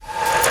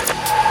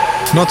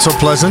Not so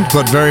pleasant,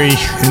 but very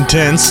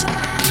intense.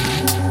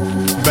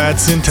 Bad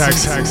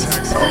Syntax.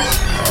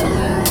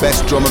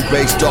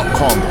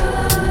 BestDrumAndBass.com.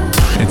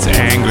 It's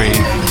angry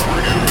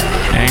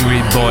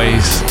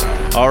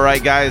boys. All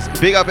right, guys,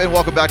 big up and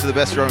welcome back to the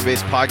Best Drum and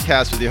Bass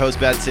podcast with your host,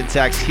 Bad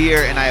Syntax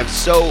here, and I have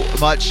so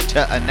much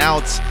to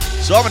announce,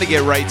 so I'm going to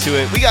get right to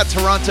it. We got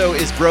Toronto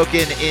is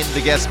Broken in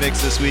the guest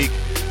mix this week,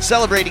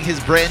 celebrating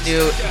his brand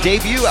new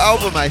debut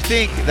album, I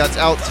think, that's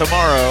out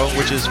tomorrow,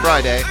 which is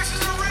Friday.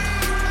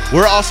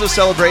 We're also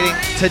celebrating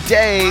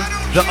today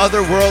the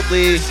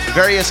Otherworldly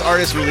various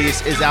artist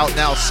release is out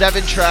now,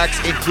 7 tracks,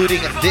 including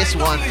this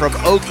one from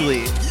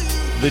Oakley,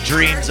 The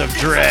Dreams of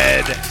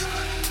Dread.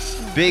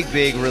 Big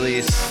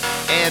release.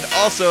 And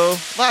also,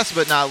 last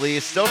but not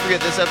least, don't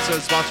forget this episode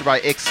is sponsored by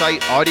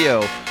Excite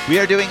Audio. We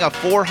are doing a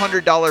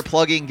 $400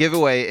 plug-in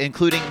giveaway,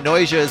 including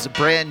Noise's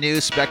brand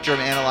new Spectrum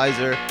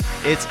Analyzer.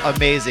 It's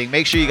amazing.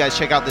 Make sure you guys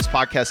check out this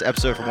podcast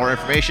episode for more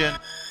information.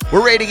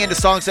 We're rating into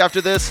songs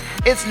after this.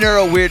 It's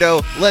Neuro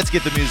Weirdo. Let's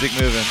get the music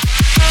moving.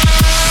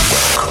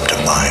 Welcome to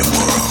my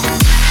world.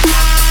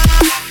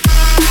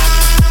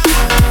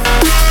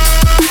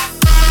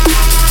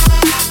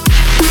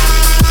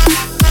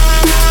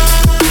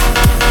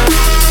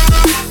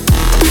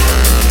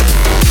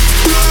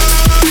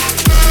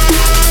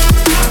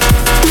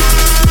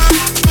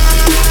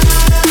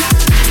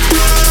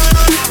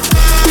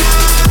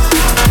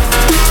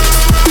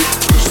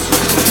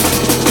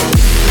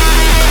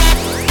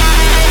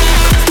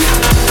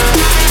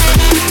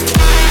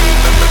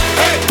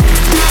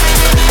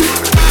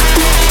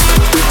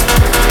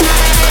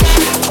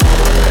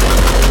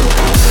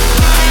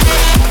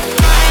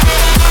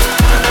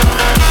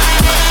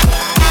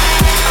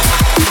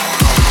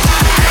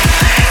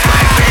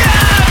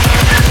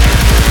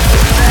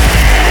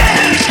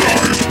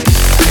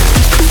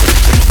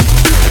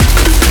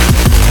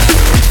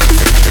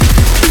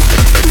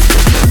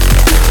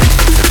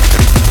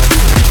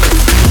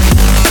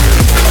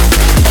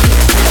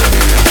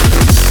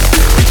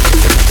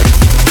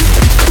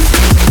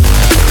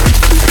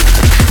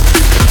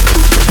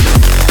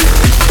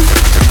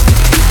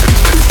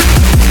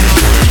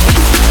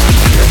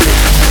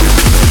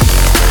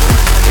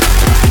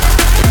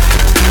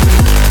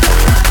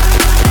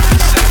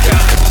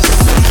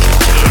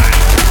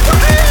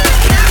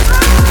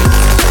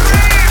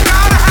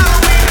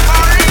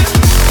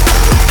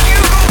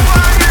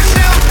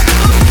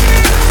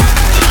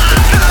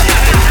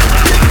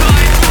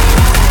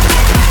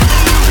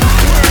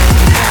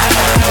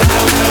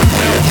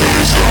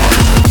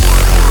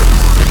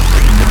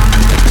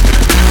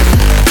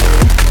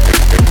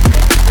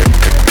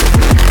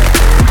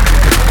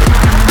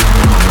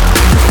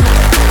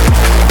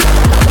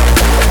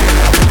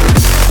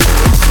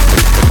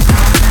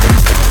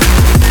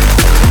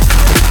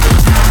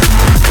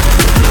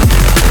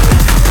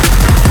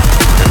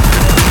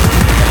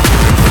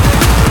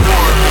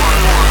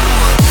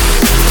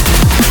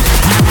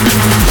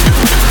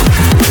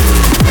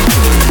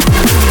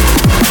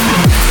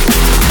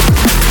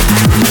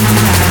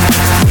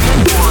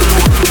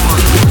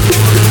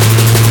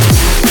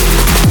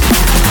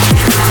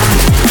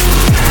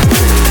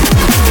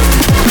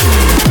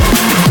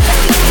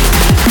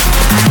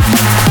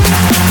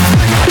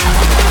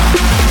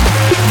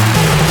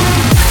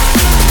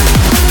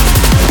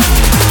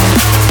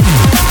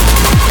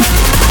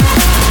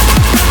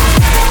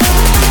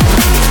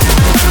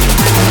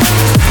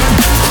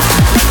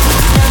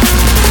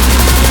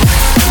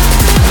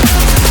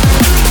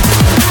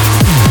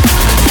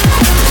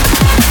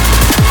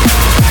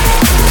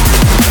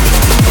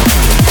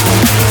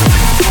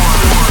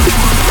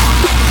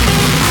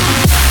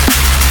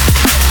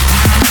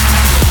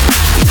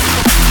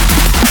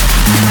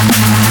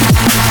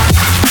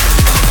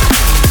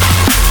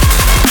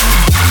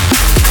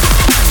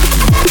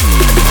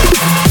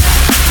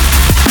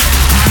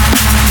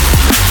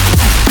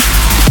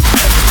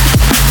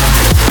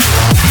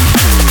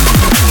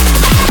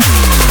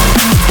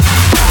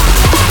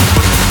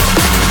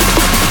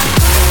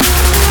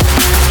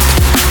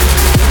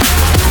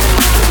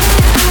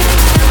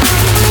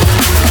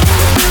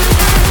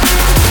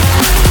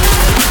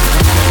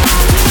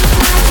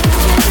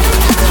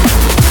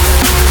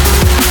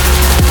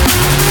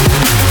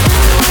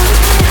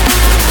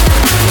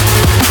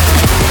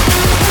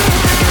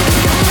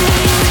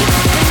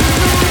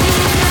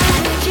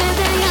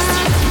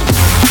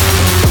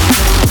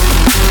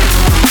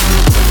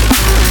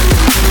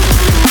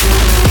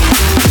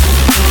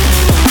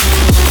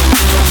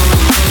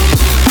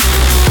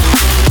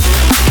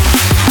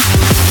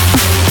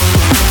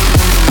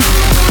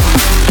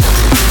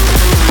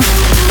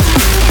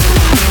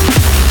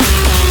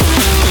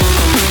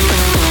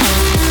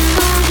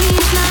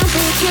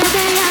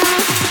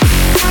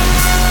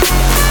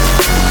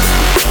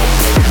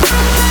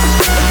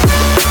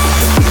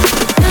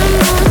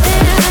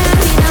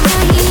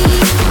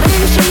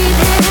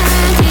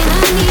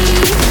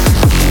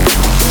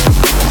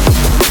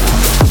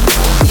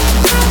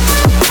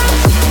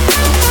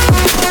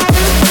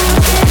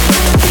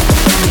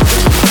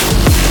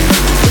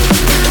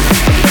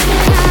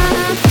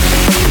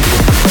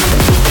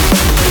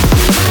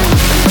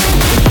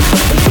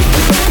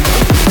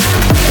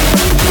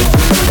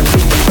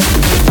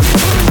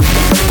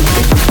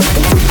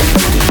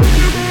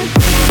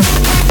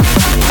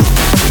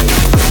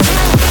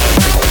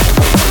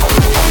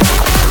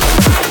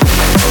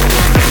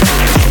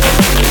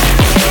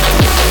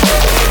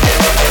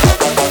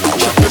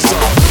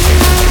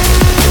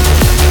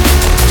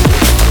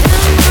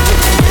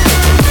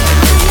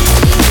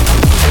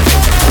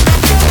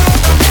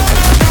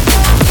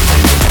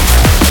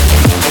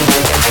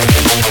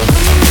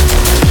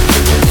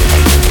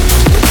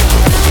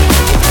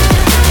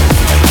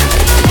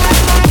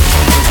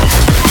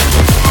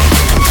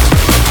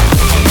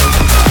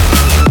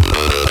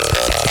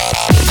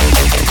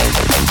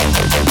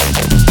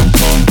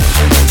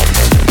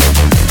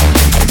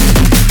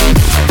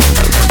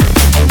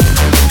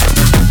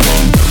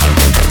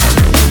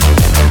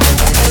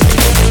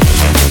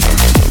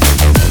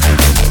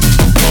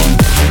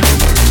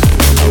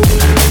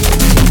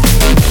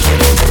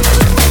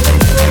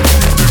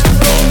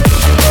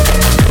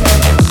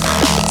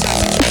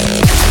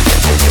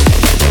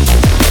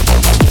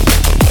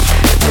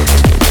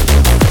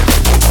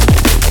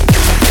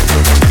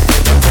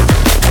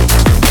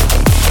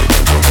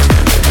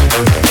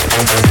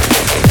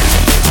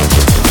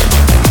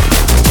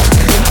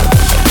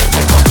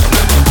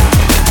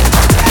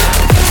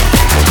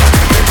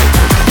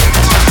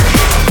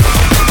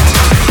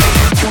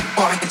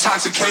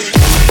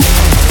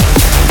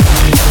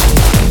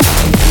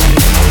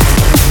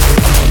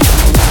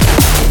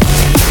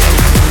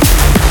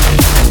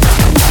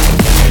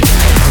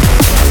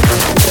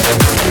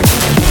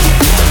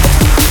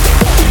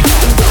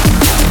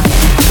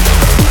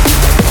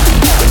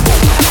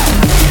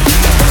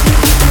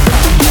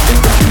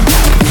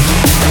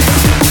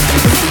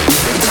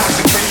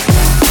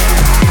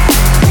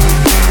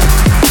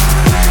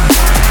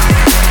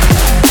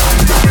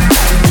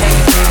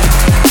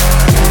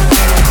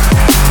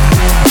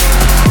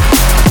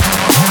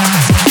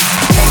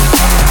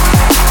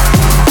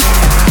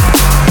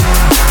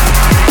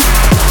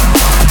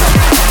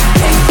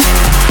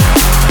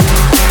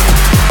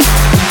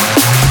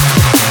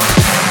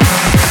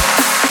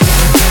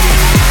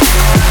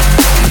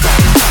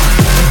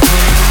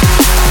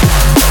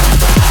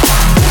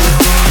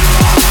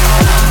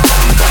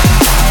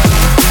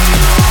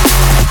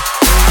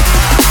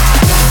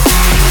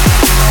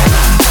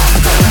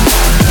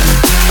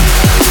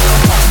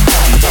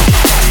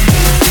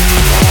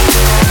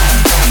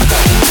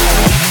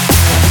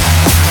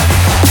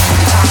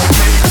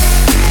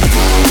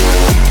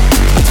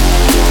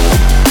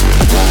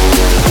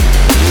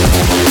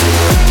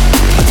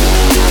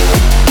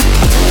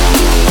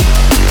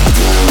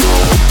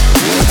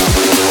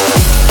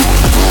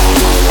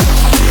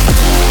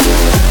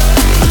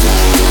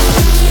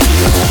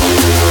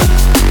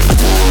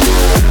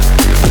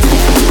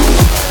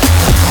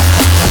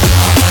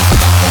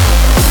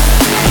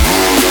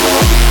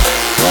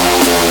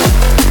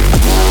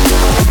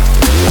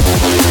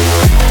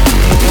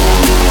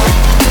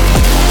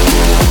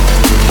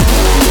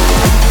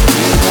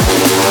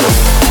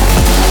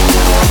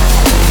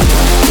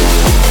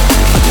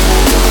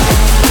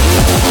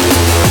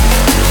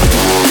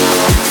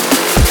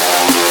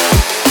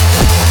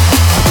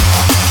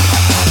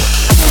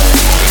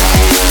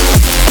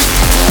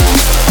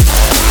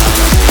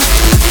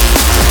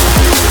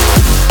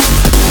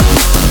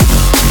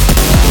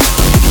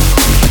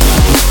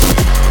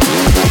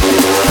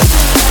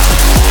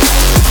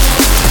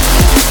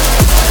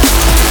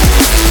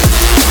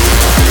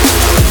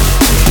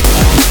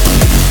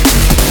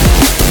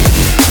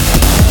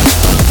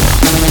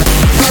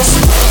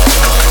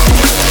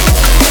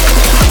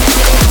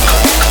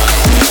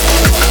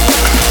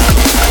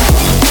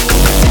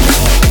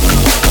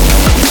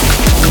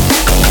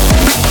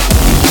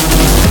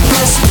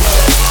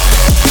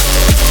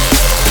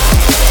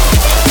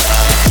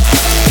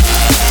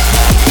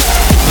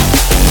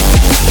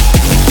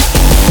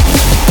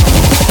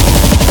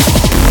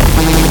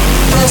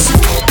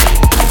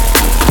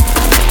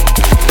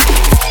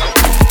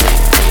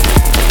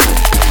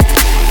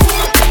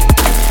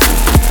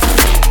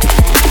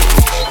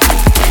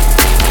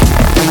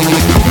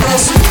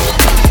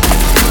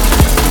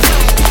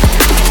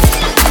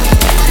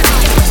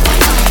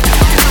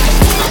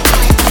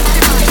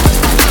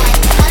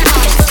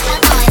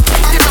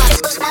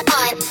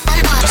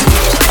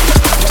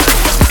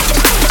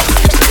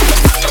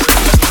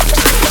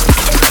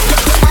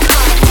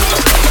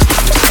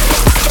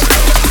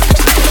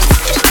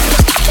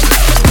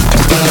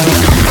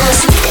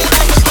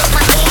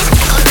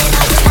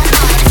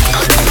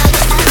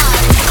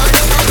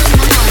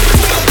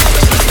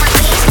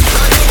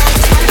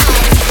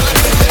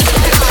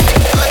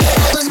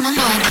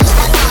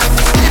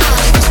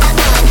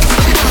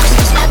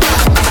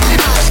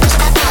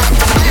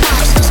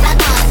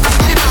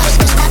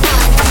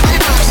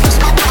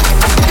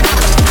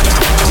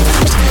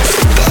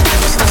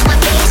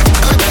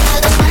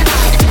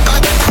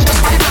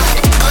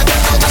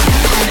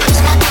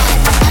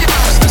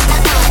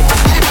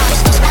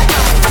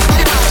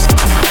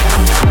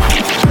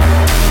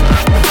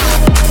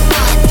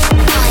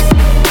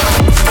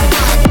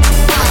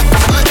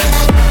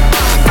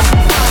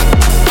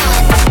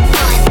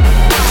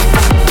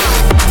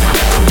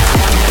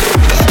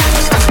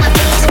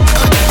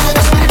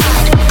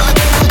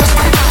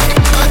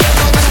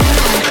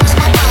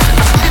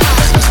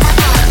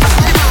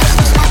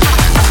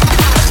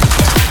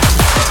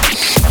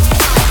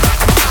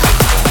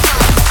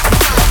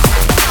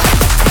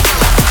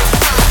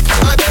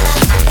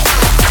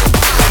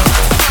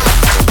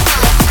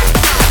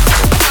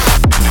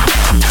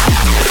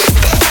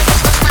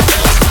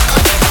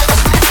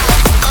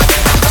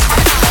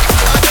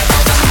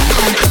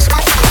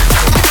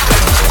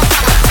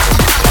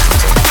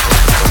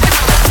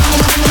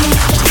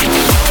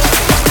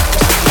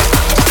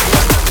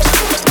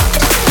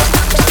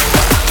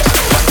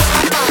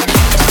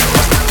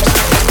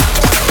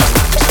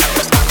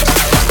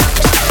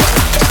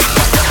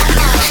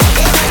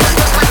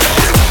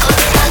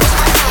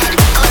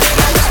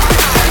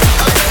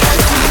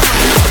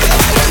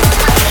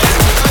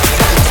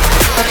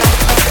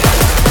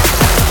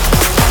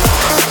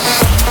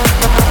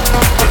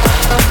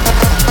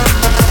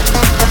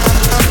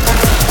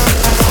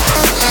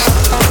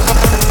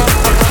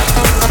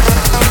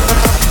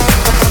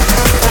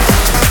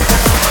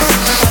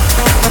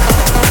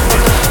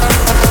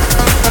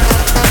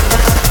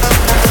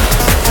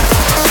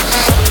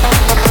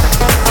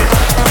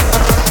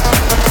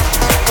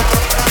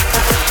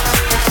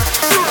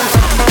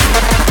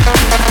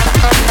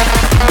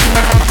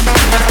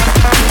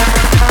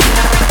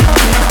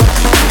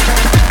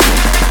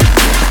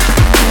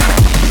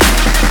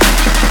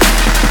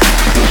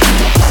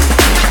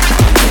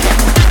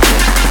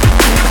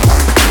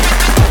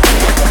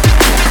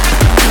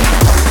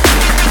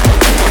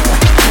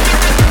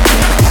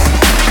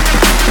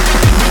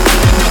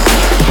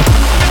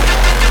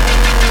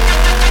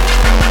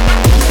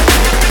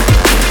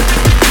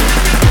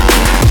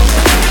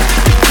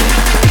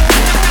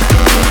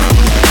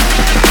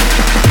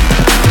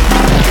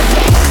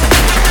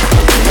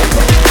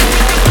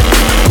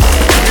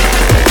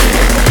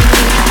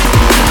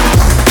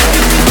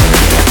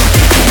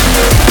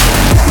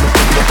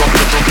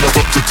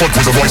 fuck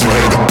with the voice in my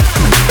head.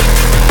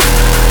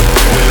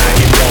 We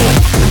like it raw.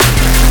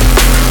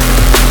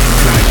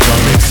 Like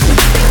comics.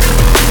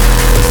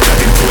 Step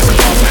into its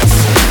darkness.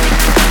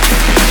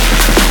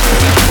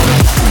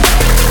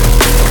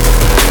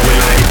 We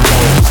like it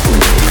raw.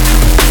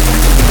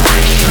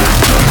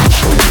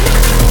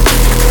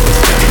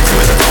 Step into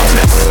its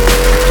darkness.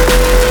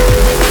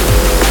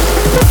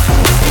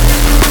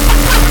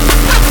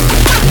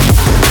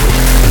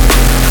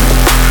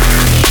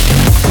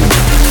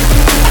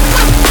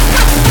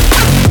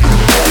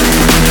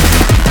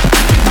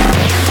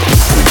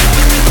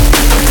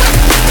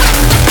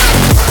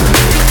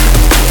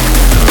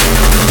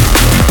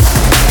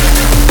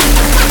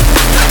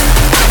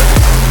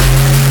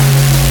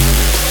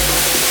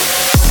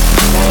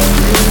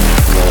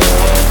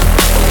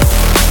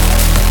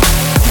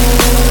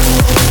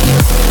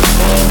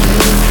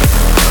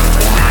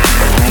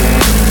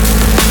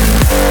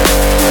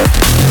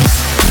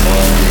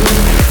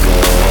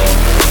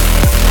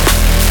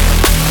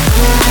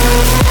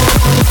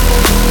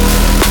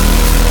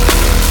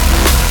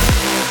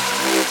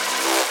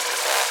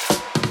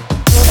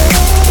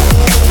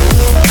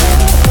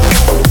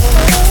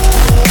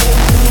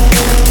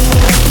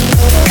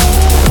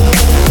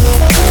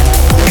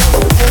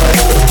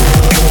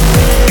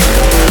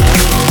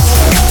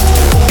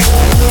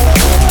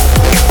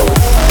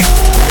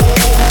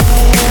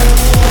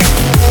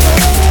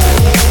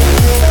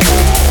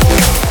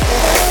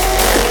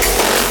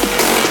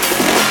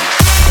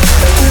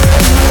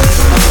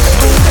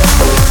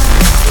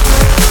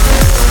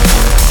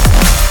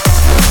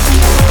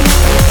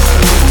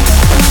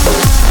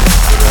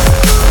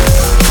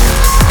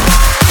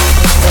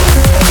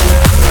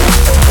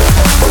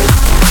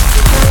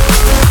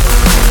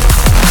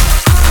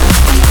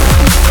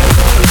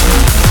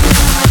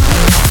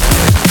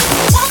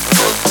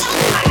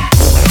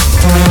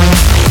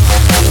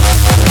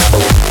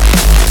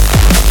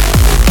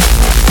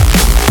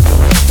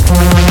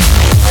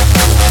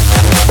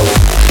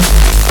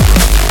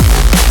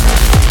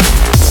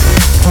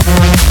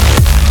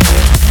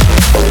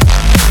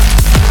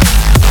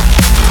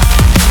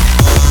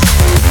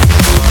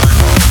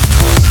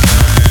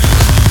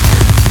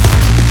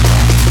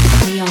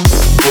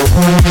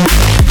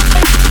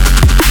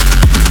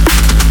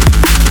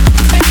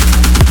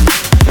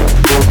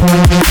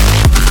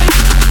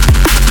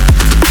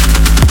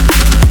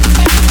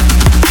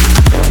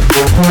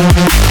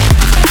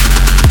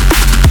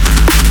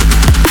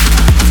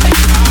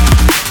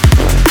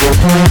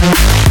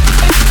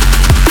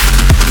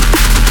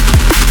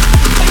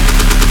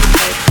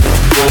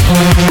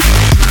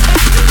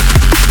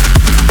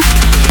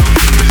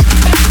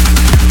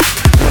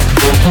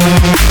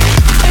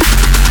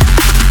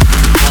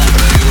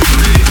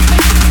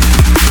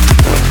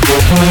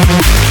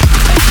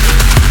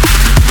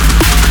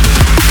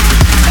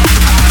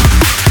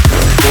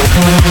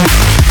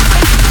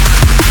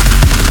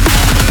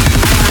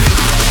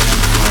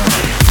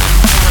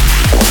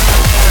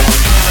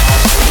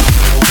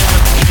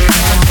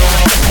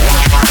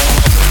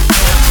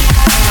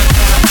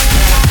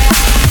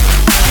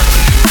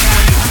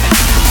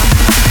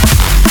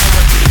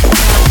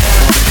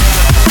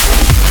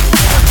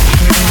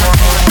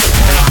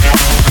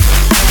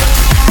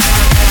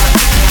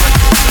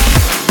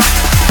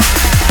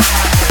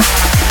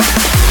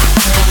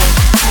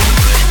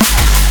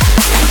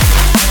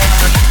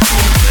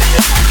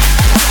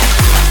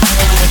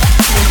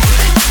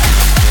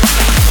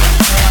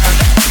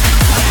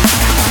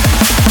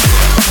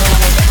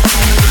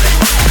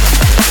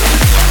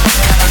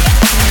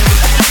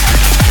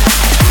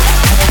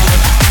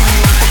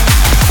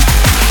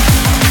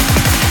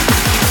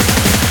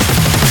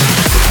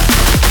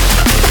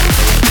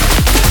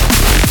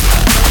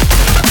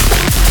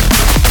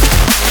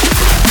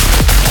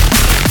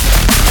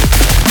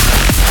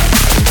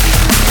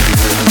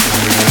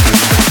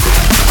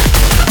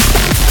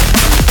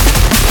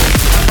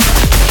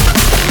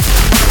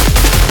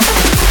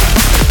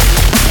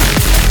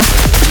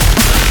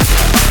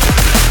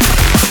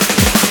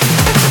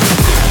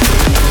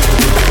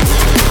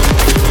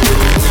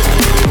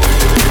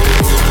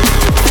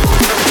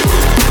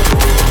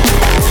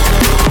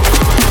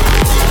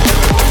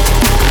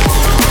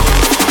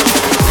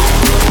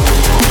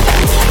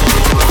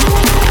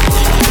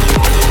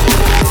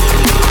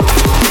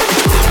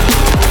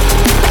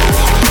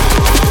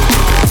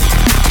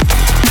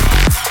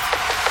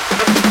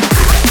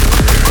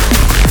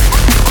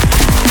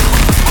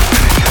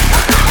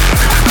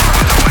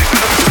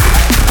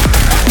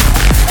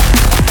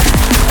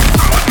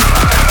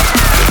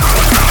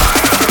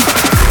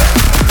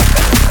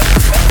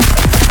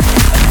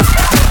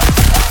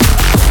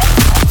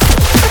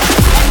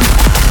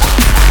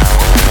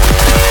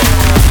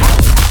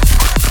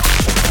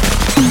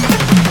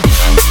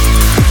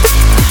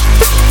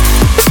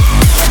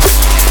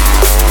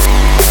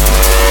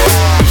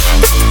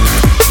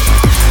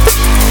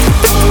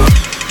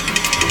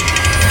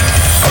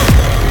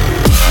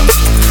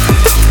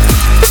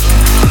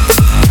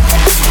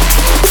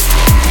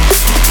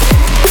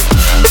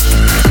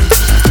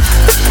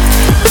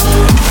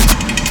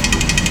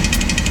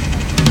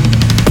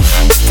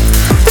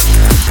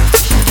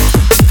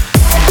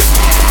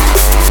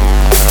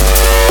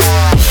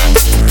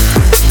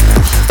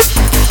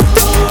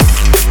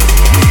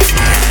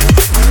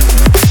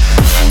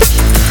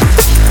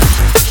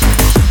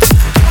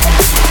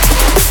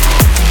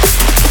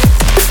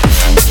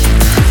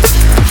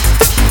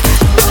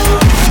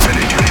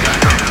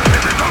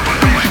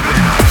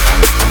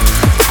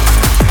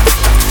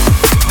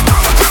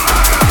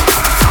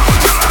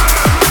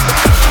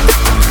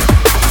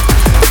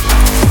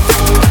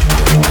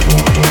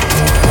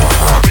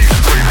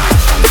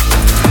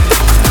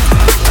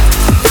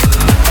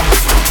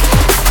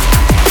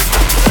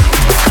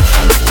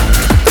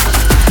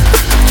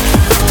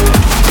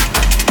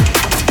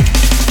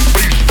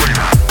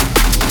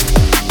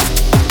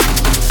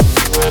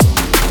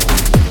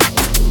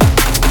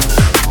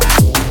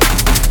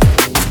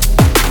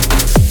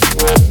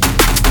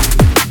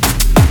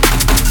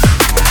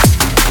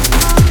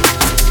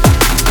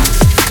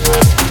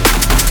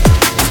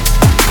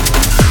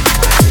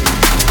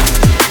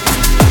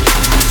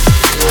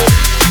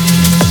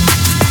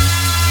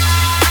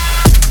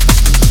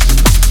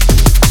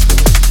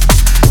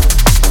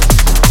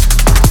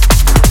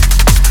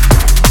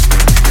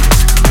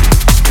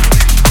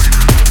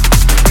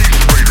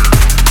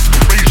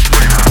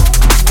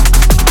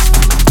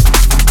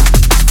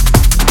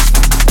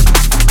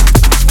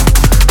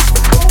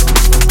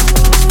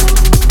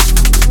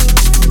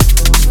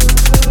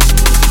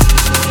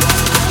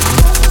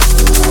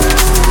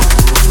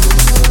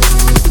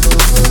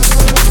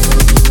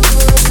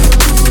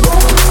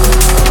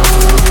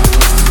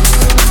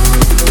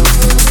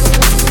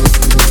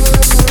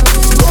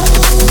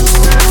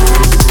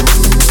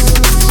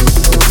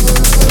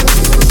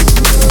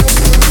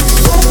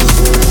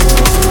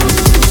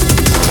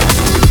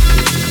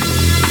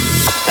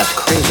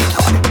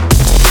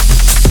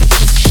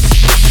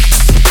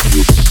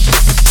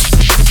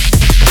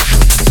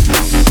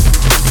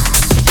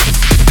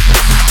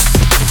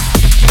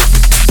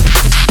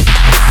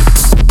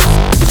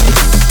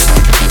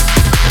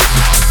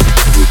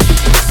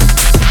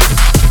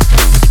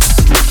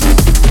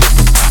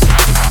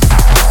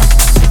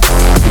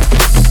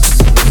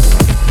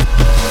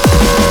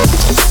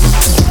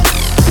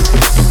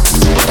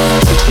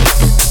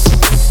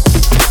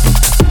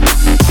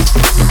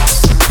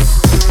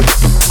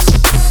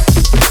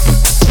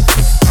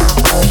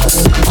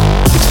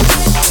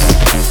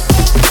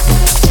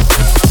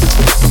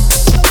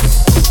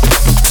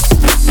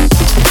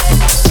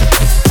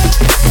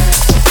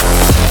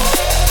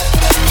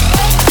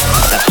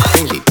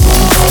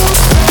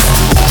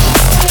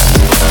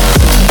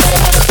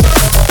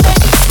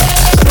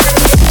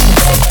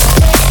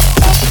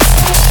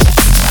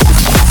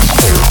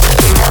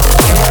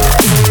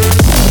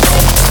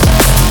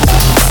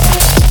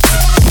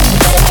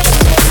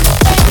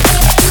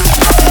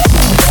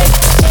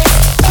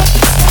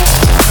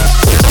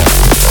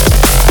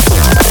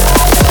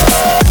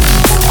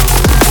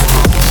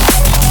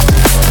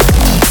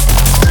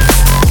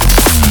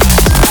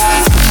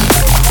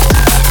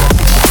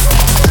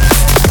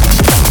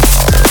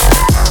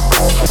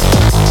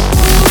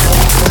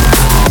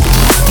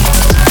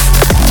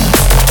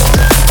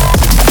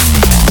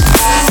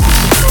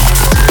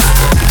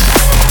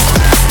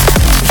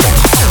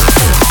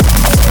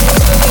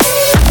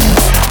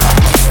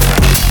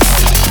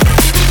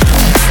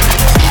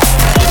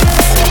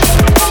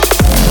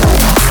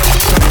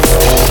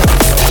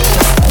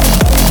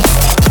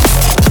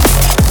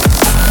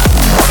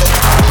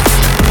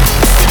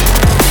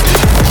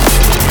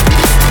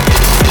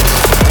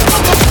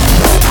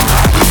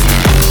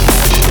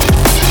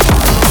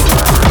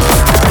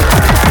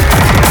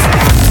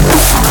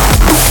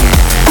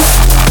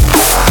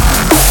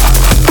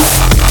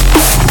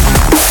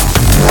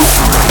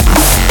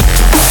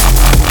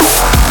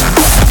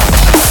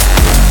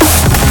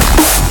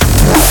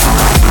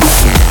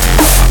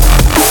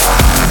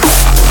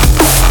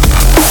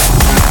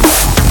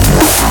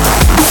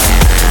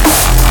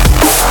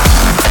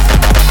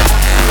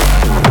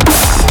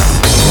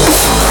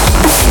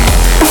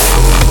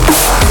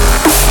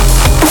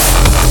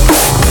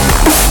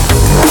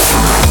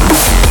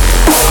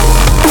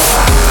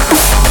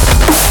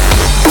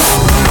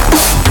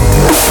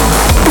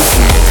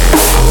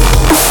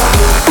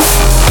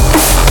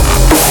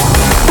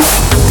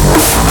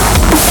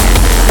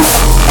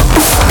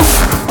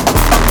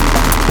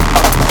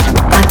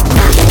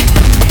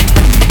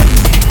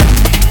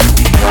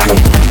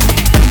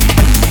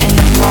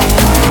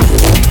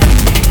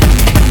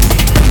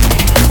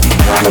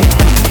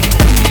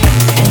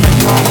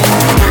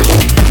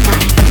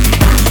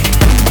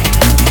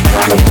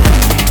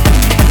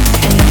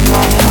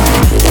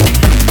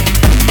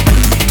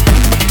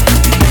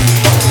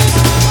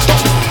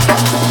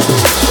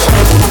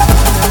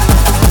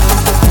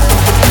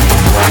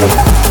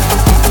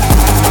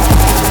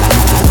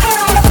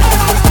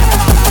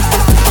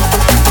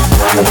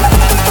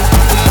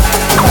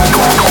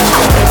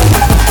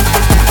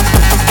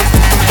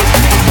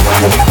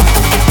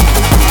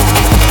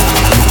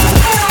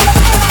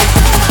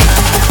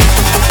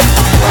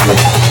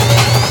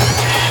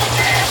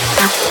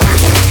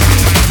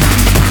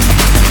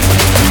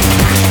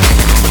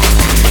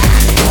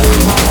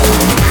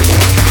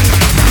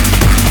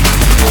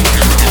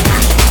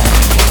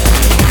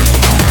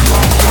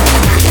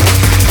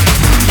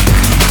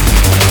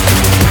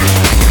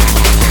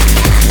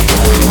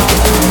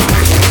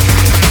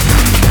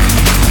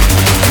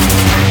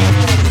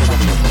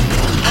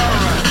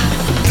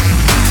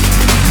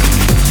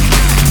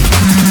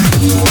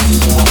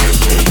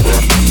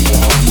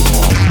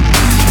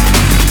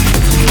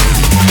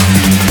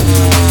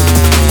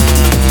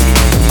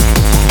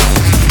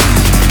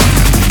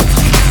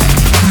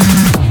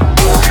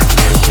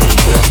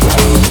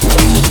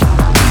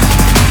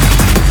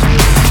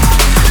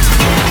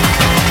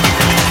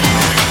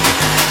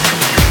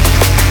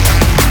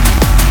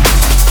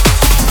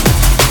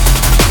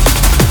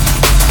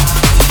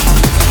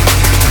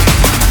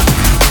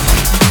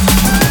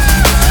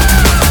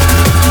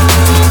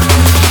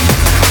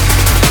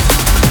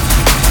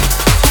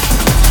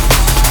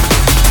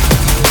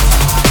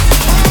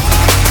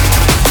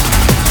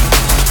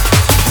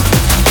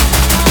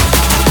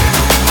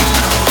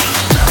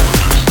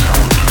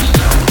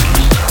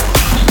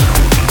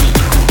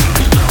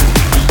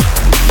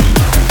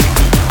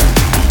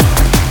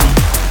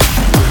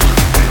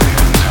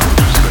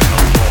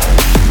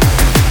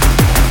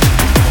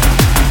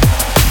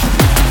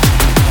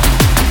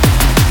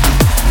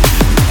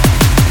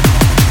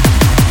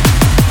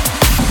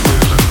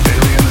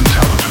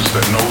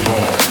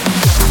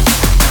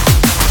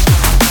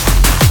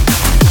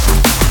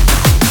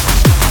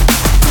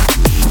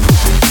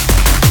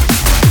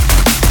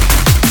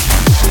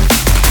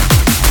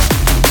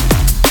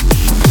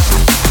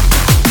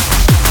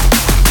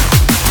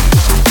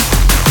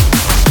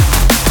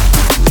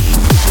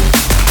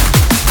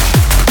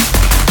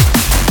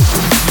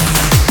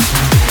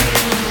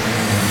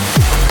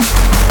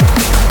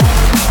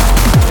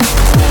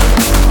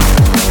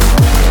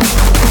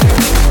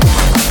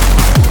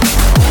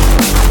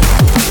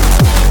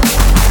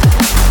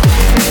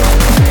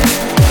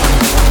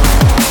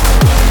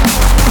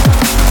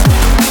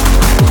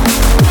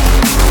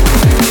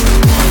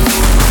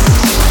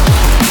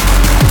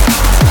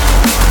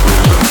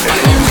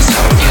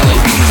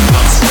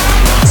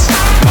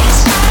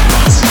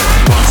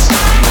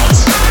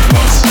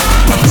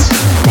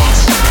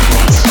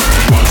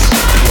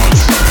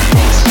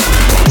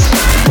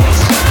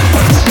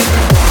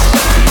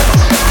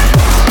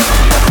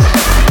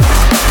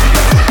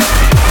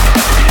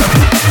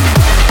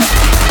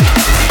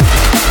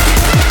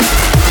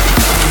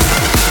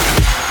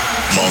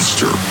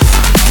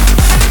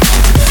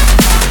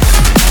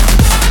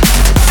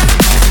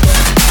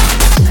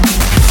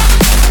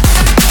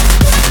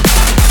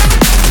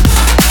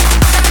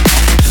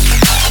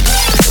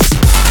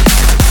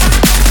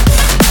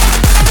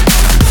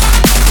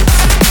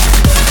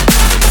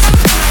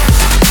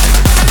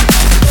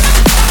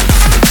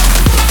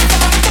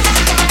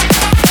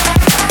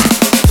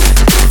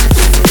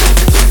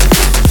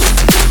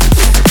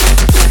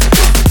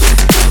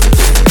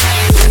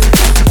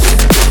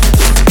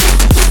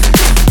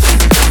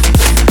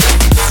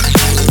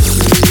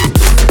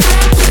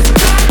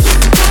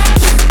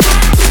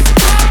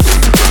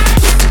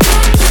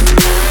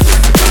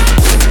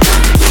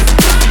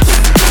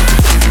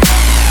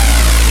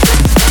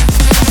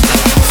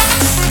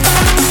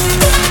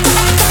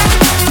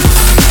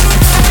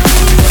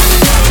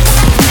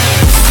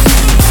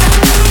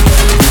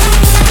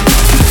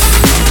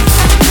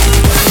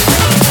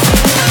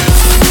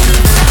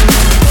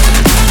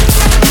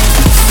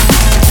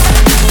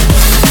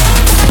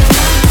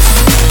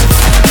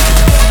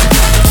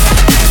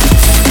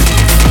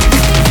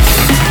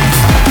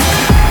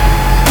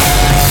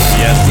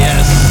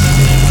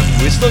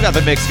 Still got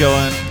the mix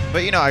going,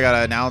 but you know I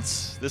gotta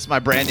announce, this is my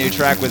brand new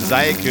track with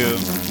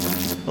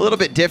Zaiku. A little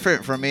bit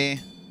different from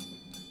me.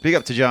 Big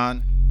up to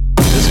John.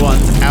 This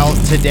one's out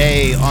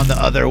today on the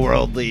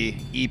Otherworldly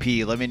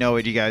EP. Let me know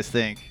what you guys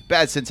think.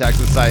 Bad Syntax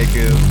with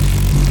Zaiku.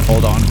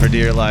 Hold on for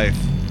dear life.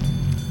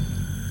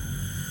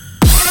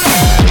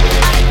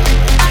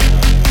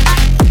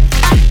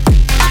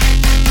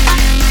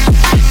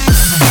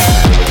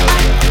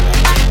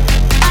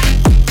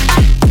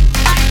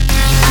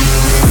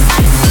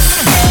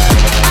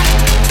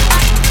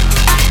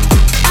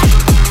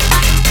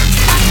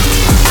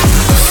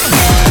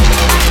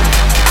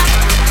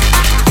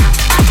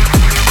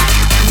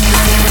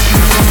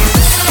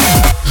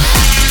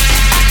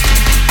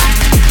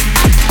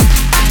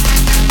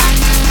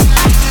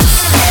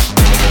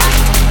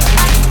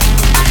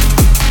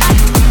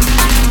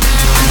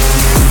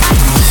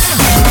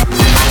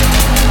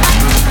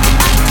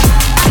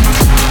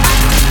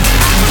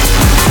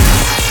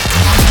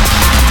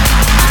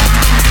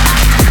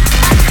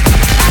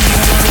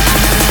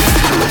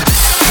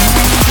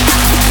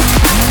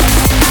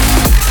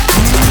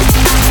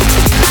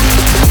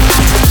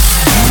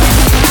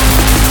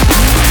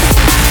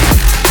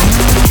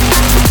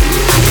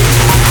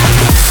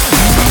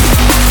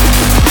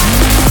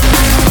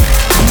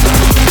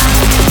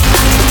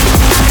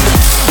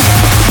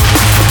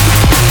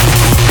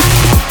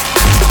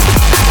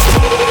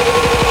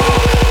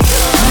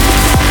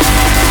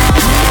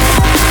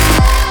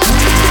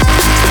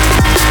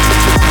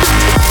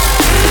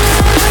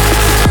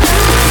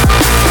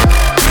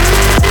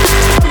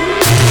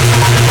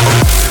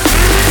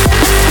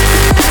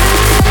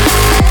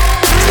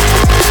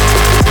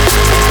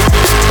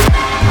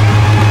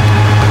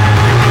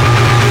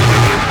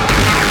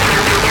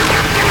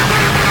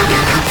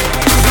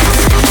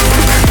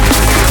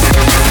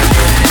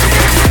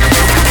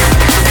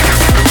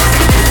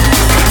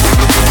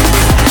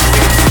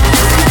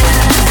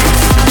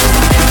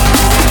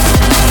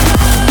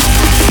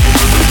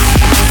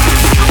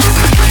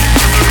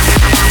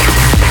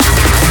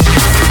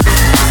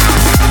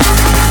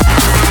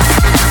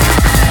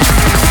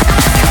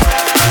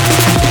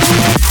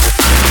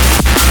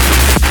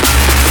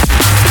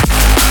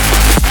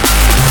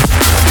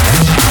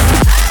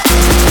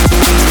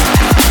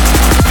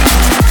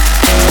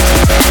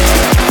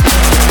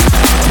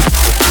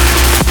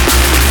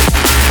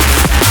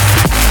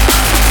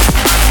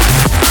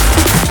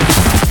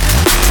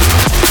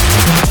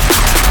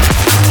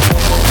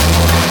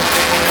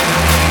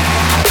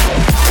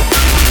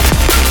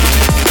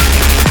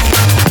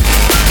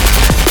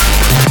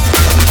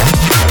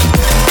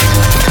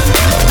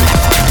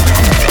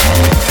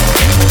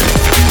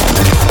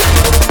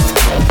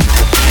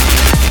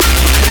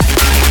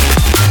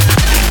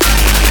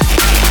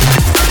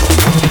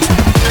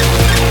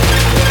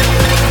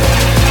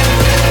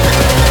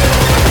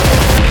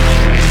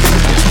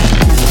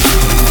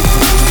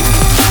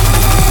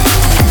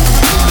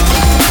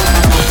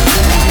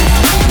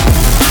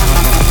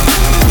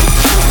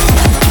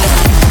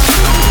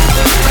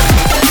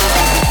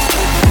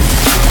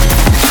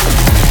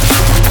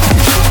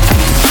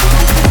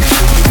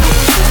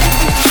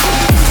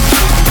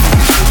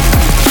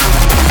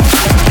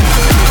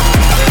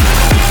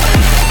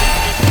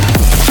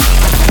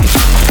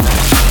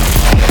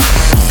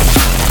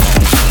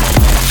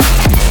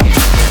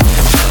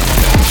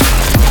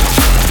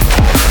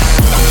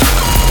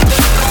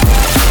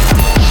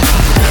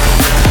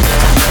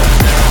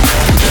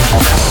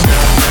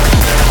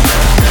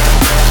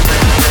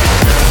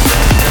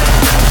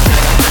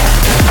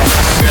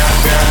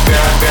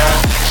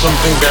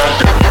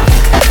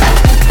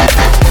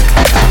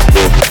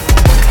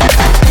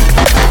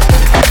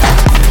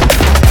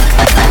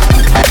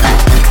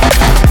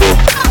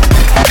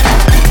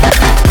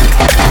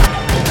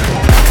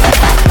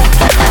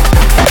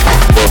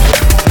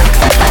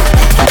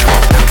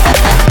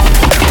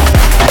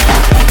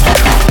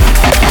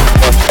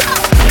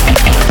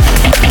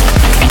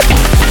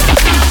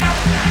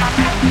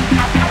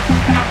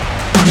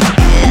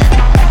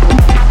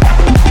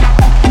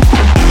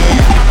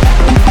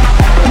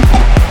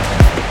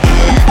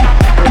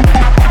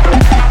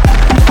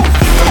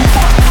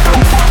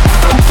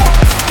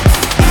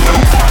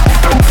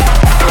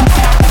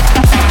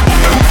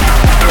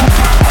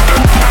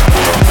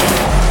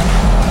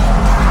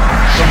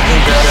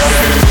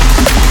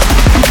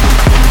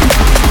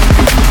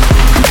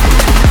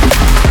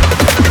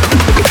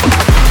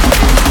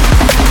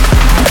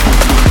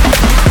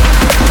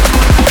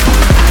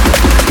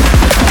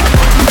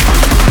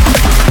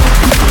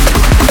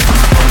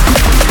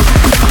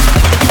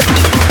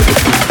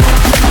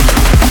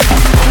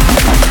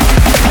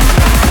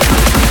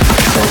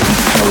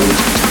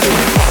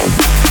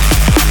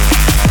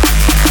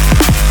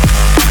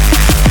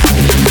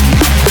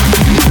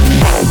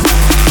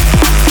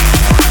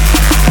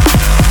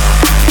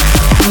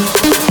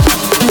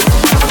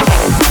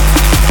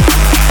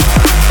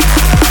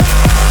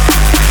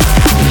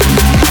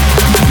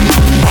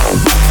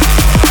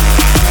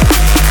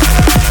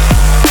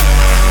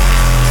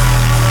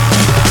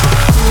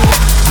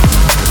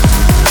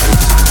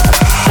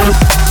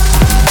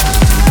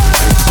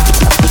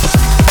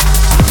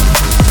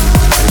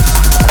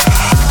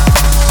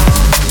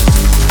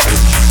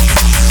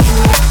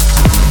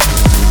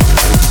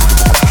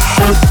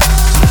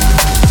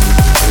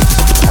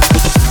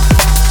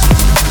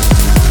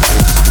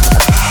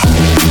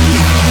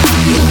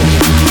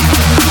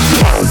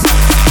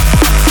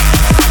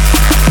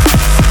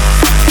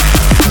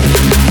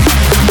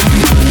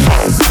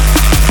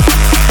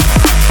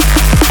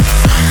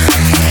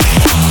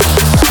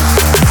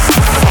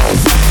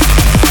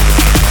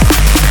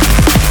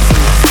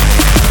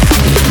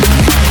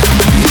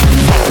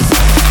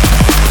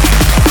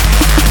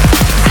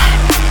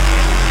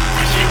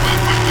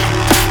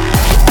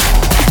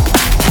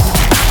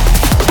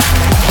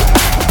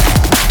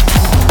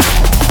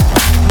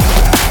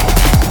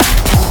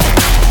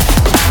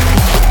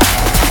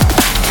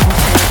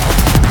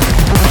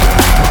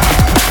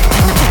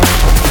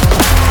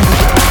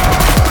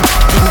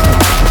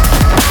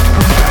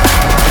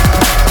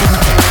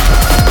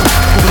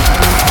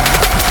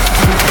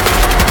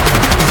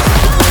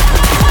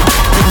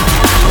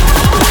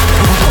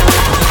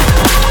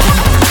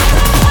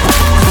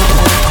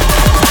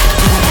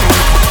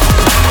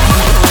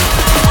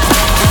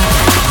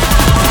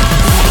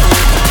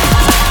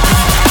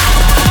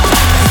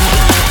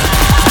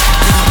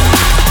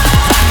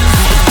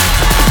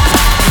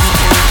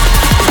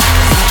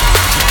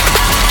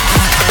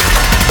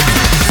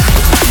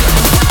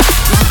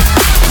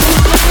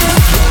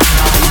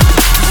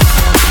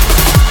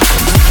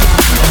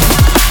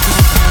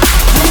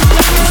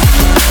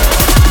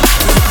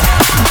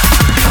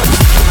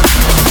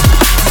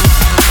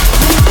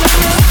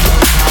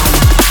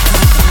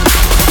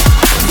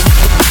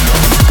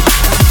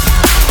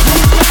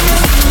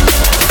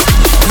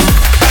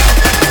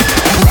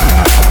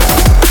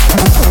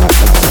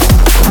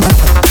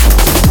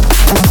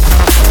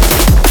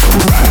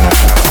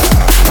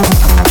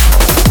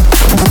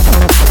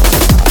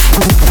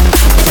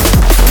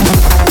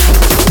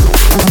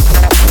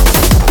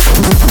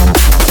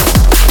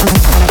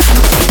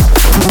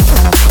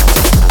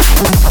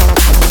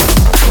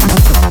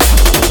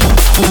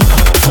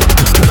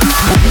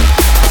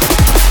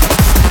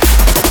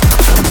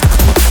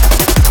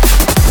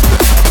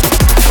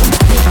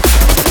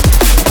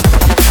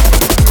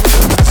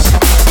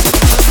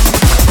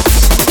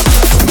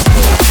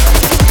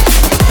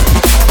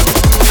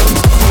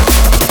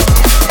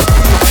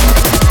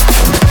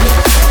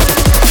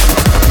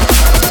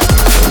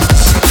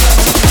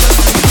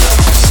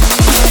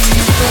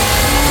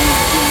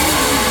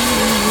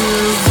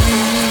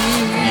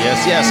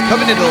 Yes.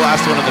 Coming into the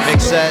last one of the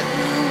mix set.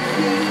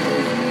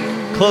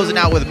 Closing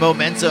out with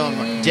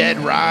Momentum, Dead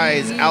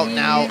Rise, out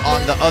now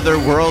on the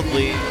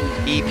Otherworldly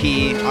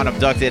EP on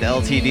Abducted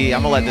LTD.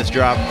 I'm going to let this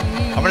drop.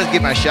 I'm going to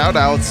give my shout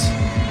outs.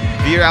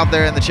 If you're out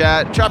there in the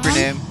chat, drop your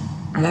name.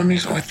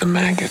 Mummy's with the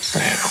maggots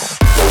now.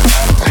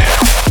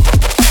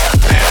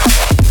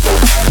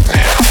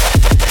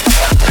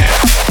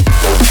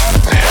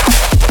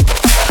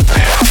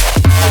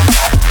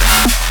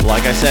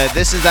 Like I said,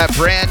 this is that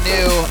brand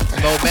new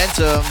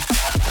Momentum.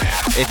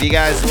 If you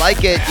guys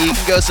like it, you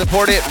can go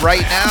support it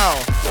right now.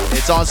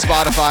 It's on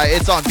Spotify,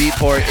 it's on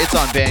Beatport, it's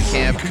on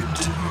Bandcamp.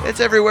 It's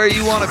everywhere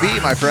you want to be,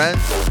 my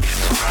friends.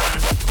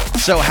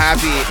 So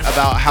happy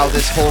about how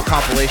this whole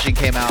compilation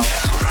came out.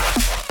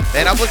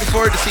 And I'm looking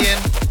forward to seeing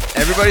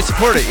everybody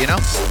support it, you know?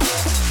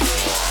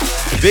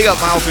 Big up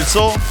Miles Through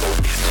Soul.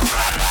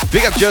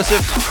 Big up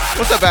Joseph.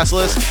 What's up,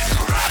 Basilisk?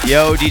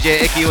 Yo,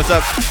 DJ Icky, what's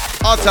up?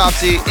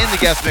 Autopsy in the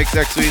guest mix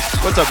next week.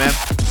 What's up, man?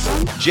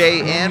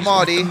 Jay and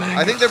Maudie.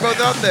 I think they're both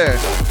out there.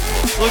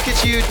 Look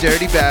at you,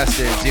 dirty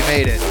bastards. You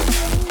made it.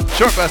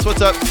 Short Bus,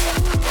 what's up?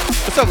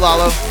 What's up,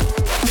 Lalo?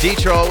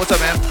 D-Troll, what's up,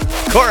 man?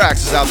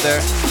 Korax is out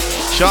there.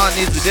 Sean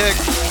needs a dick.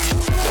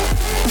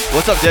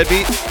 What's up,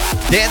 Deadbeat?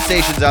 Dan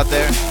Station's out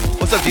there.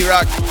 What's up,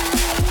 D-Rock?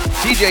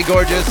 DJ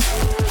Gorgeous.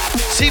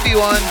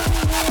 CB1.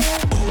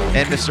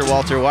 And Mr.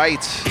 Walter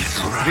White.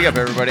 Big up,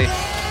 everybody.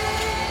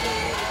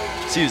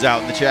 See who's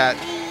out in the chat.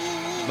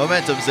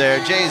 Momentum's there.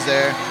 Jay's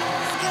there.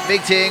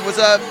 Big Ting, what's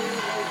up?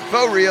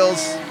 Faux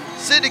Reels.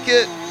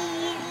 Syndicate.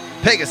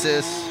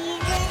 Pegasus.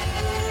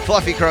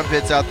 Fluffy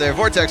Crumpets out there.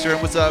 Vortex Room,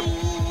 what's up?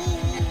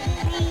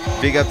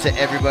 Big up to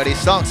everybody.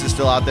 Stonks is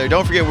still out there.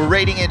 Don't forget, we're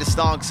raiding into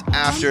Stonks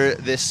after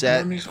this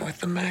set. Mummy's with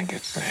the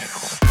maggots now.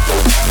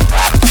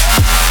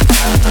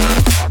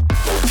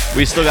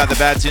 We still got the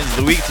bad tunes of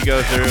the week to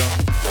go through.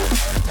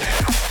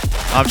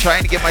 I'm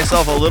trying to get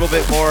myself a little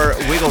bit more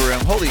wiggle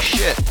room. Holy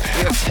shit.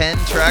 We have 10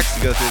 tracks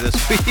to go through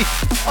this week.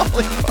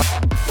 Holy fuck.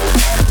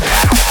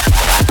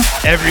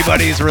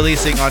 Everybody's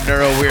releasing on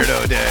Neuro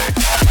Weirdo Day.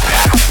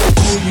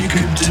 All you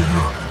can do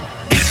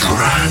is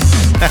run.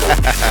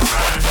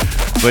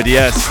 But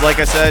yes, like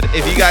I said,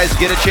 if you guys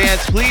get a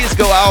chance, please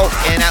go out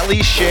and at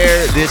least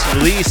share this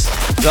release,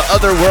 the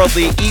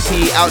Otherworldly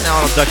EP, out now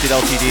on Abducted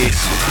LTD.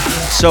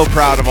 So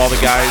proud of all the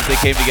guys. They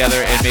came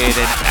together and made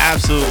an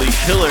absolutely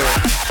killer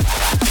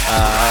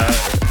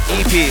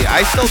EP.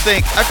 I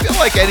feel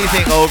like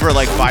anything over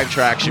like 5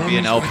 tracks should be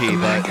an LP,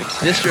 but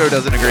this show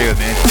doesn't agree with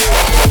me.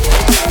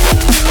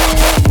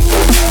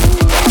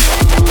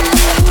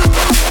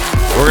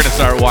 We're going to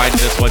start winding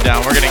this one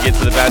down. We're going to get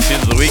to the bad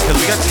tunes of the week because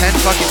we got 10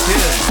 fucking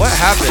tunes. What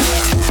happened?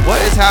 What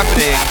is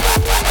happening?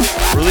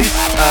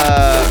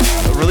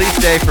 Release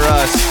day for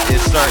us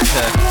is starting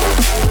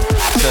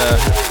to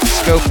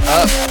scope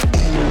up.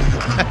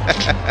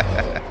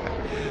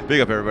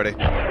 Big up, everybody.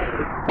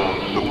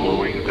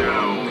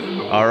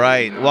 All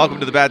right, welcome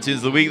to the Bad Tunes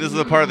of the Week. This is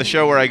the part of the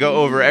show where I go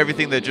over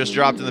everything that just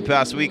dropped in the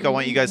past week. I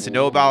want you guys to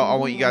know about. I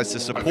want you guys to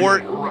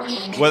support,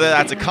 whether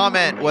that's a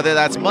comment, whether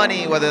that's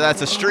money, whether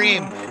that's a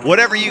stream,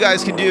 whatever you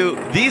guys can do.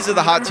 These are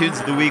the hot tunes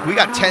of the week. We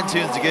got 10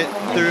 tunes to get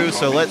through,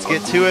 so let's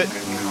get to it.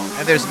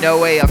 And there's no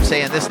way I'm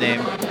saying this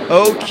name.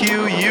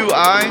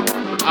 O-Q-U-I,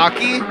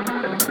 Aki?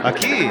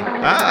 Aki.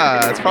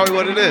 That's probably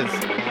what it is.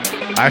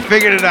 I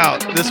figured it out.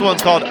 This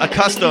one's called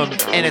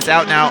Accustomed, and it's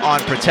out now on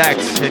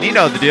Protect. And you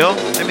know the deal.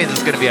 That means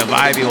it's going to be a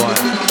vibey one.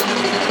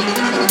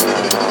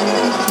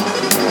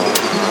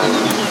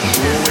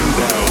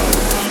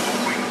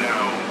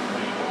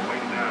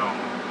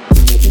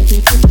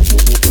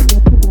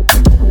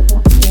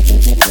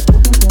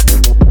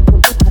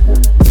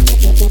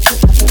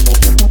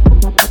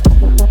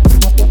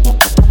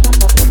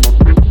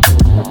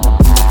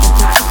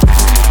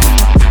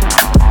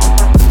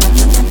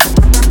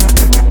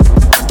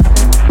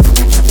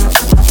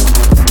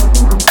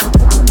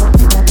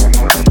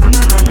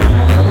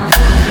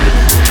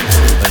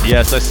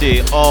 Yes, I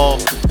see all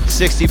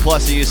 60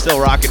 plus of you still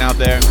rocking out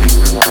there.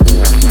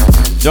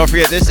 Don't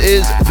forget, this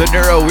is the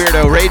Neuro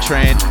Weirdo Raid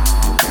Train.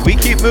 We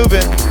keep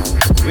moving.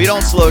 We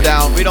don't slow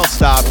down. We don't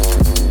stop.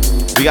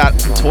 We got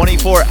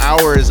 24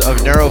 hours of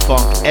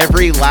Neurofunk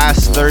every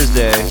last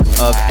Thursday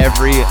of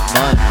every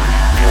month.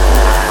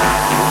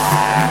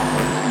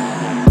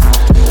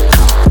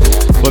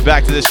 But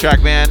back to this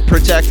track, man.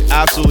 Protect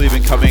absolutely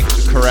been coming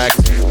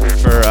correct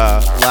for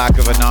lack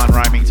of a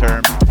non-rhyming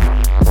term.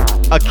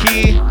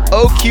 Aki,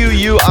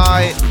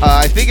 O-Q-U-I,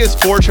 I think it's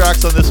 4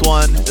 tracks on this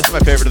one. This is my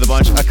favorite of the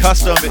bunch.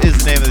 Accustomed is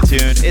the name of the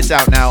tune. It's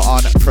out now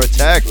on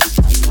Protect.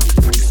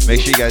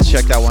 Make sure you guys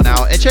check that one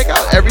out. And check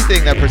out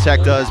everything that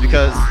Protect does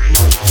because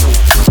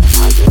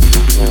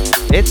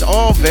it's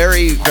all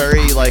very,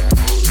 very, like,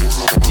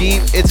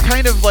 deep. It's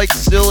kind of, like,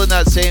 still in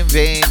that same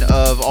vein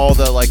of all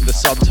the, like, the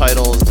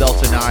subtitles,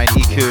 Delta 9,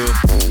 EQ.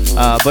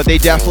 But they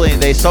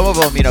definitely, some of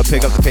them, you know,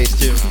 pick up the pace,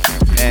 too.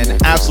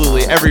 And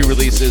absolutely every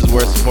release is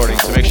worth supporting,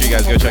 so make sure you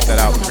guys go check that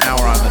out. For now,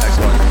 we're on to the next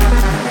one.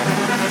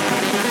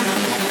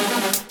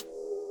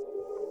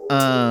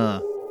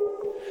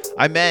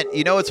 I meant,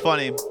 you know what's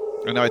funny?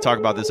 I know I talk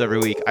about this every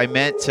week. I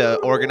meant to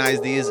organize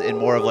these in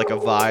more of like a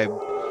vibe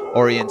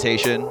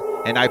orientation.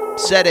 And I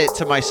said it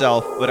to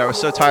myself, but I was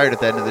so tired at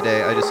the end of the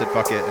day, I just said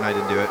fuck it, and I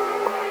didn't do it.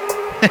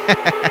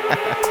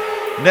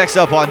 Next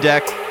up on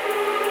deck,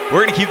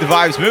 we're going to keep the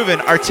vibes moving.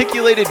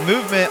 Articulated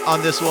Movement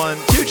on this one.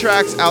 2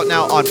 tracks out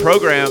now on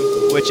Program,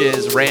 which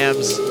is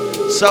Ram's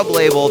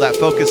sub-label that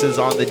focuses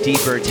on the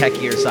deeper,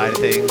 techier side of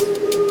things.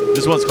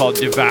 This one's called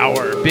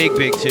Devour. Big,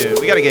 big tune.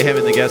 We got to get him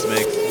in the guest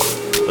mix.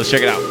 Let's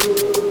check it out.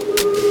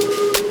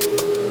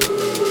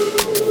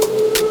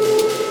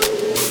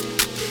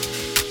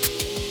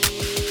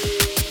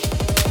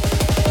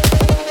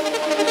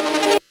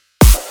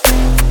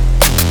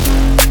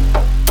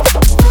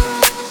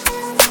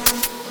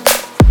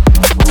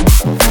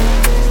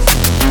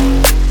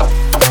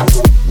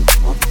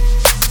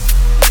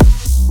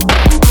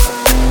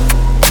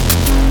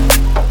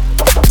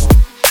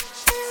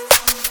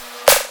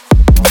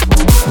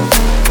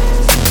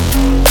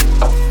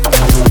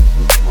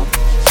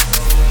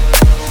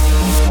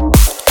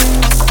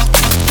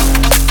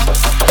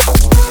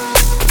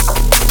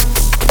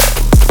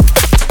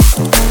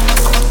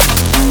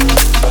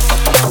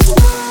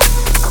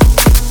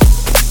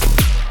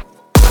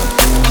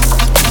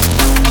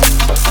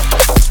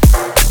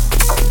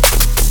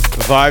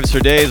 Vibes for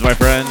days, my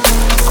friend.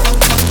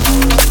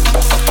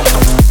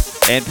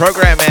 And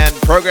Program, man.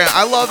 Program,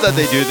 I love that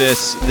they do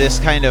this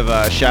kind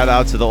of shout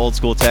out to the old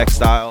school tech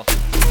style.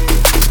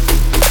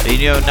 And,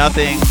 you know,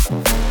 nothing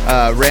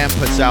Ram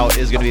puts out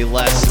is going to be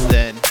less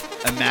than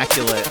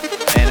immaculate.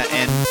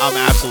 And I'm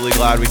absolutely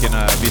glad we can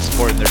be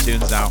supporting their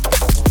tunes now.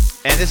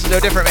 And this is no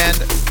different, man.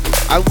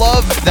 I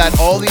love that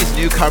all these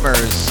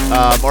newcomers,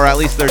 or at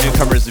least they're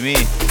newcomers to me,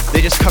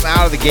 they just come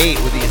out of the gate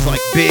with these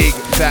like big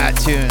fat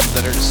tunes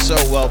that are just so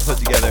well put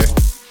together,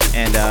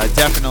 and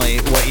definitely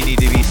what you need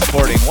to be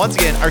supporting. Once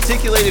again,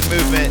 Articulated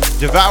Movement,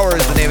 Devour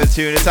is the name of the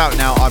tune. It's out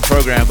now on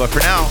Program, but for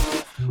now,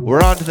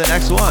 we're on to the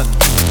next one.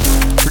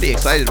 Pretty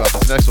excited about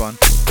this next one.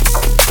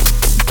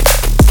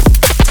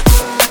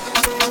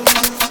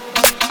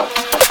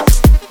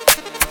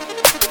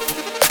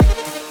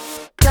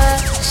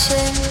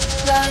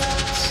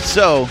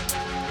 So,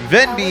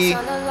 Venby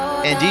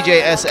and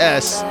DJ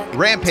SS,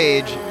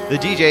 Rampage, the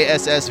DJ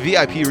SS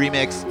VIP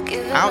remix,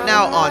 out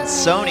now on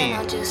Sony.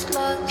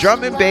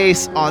 Drum and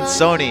bass on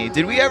Sony.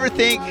 Did we ever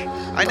think,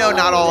 I know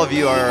not all of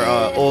you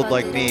are old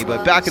like me,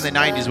 but back in the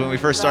 90s when we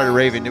first started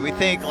raving, did we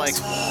think like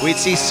we'd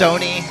see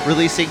Sony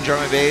releasing drum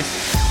and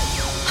bass?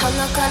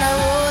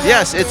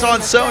 Yes, it's on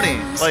Sony,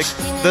 like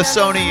the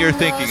Sony you're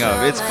thinking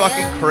of. It's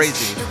fucking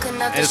crazy.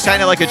 And it's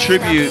kind of like a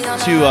tribute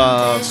to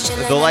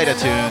the Lyta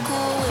tune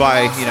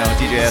by, you know,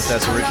 DJ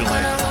SS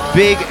originally.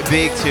 Big,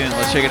 big tune.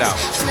 Let's check it out.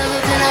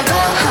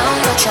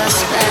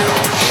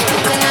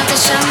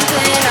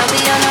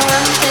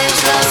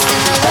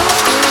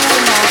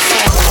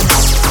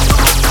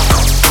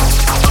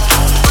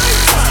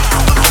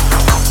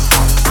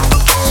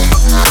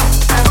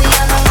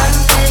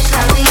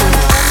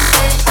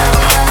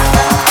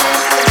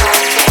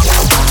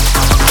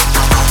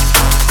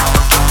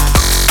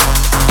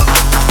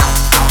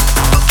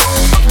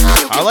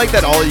 I like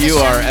that all of you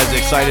are as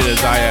excited as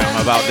I am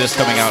about this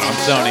coming out on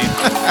Sony.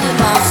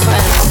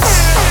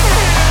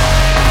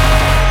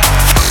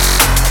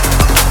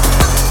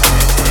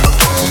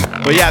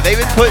 But yeah, they've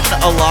been putting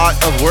a lot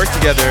of work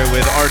together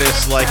with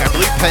artists like, I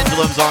believe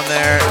Pendulum's on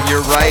there.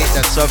 You're right,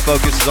 that Sub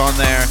Focus is on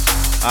there.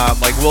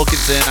 Like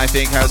Wilkinson, I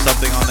think, has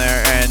something on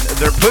there. And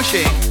they're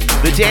pushing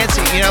the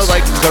dancing, you know,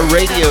 like the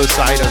radio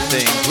side of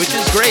things, which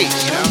is great,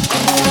 you know?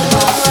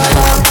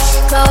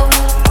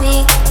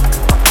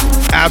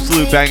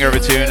 Absolute banger of a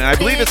tune, and I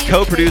believe it's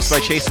co-produced by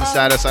Chase and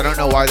Status. I don't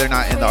know why they're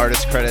not in the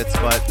artist credits,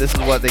 but this is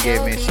what they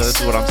gave me, so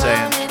this is what I'm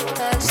saying.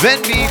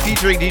 Venby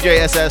featuring DJ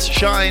SS,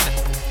 Shine,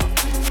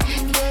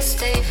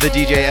 the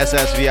DJ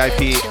SS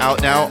VIP,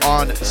 out now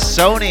on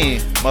Sony,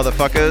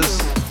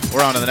 motherfuckers.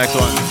 We're on to the next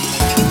one.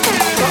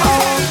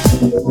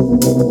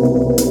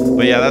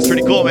 But yeah, that's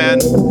pretty cool, man.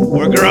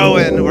 We're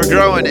growing, we're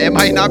growing. It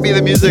might not be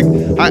the music.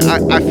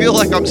 I feel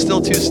like I'm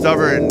still too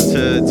stubborn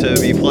to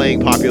be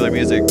playing popular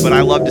music, but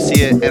I love to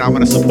see it, and I'm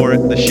going to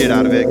support the shit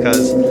out of it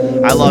because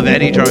I love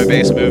any drum and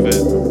bass movement.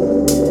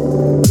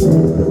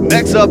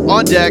 Next up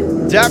on deck,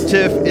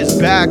 Daptif is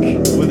back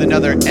with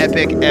another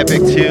epic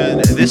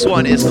tune. This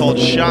one is called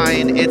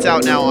Shine. It's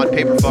out now on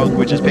Paper Funk,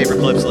 which is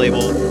Paperclip's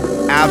label.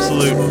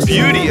 Absolute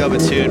beauty of a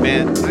tune,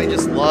 man.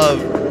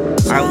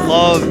 I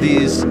love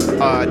these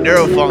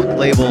neurofunk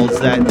labels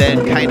that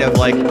then kind of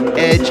like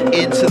edge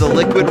into the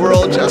liquid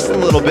world just a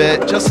little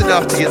bit, just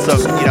enough to get some,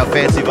 you know,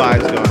 fancy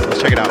vibes going.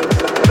 Let's check it out.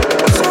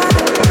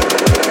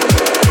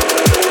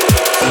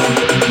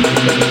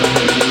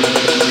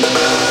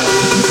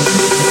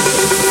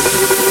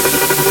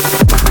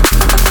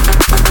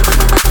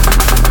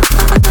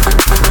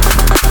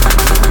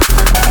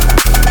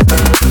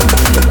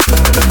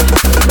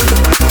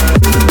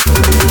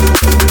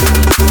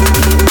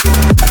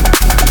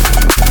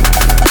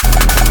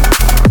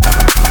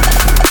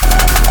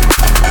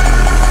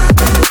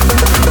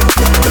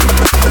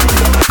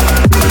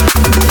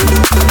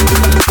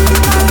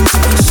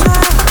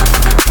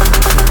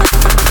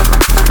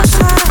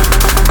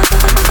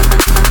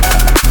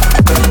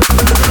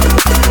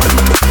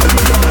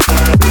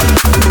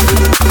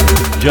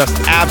 Just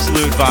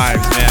absolute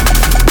vibes, man.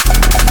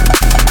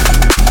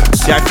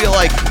 See, I feel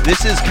like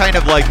this is kind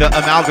of like the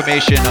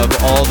amalgamation of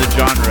all the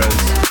genres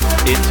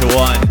into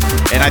one.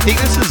 And I think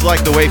this is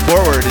like the way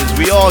forward, is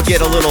we all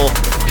get a little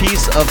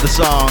piece of the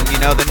song, you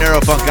know, the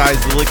Neurofunk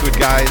guys, the Liquid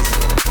guys,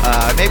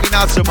 maybe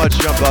not so much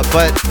Jump Up,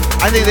 but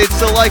I think they'd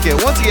still like it.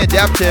 Once again,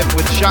 Dap Tip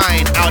with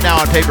Shine, out now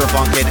on Paper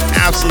Funk, an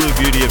absolute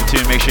beauty of a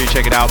tune. Make sure you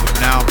check it out, but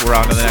for now, we're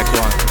on to the next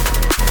one.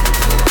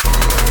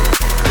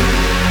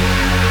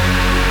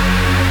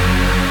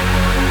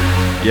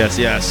 Yes,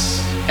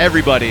 yes.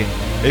 Everybody,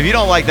 if you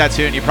don't like that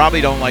tune, you probably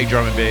don't like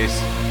drum and bass.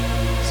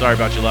 Sorry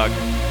about your luck.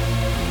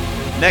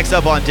 Next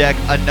up on deck,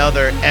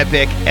 another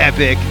epic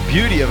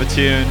beauty of a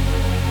tune.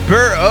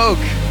 Burr Oak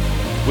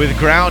with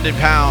Ground and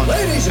Pound,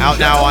 out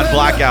now on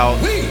Blackout.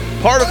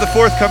 Part of the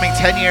forthcoming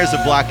 10 Years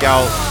of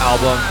Blackout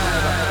album.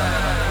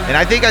 And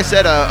I think I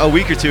said a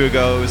week or two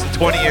ago, it was the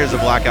 20 Years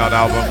of Blackout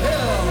album.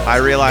 I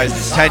realized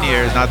it's 10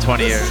 years, not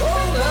 20 years.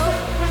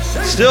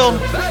 Still,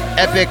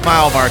 epic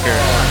mile marker.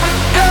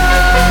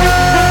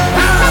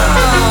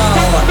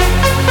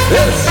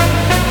 This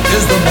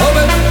is the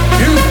moment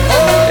you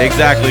all.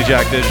 Exactly,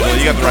 Jack Digital.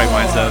 You got the right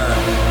mindset.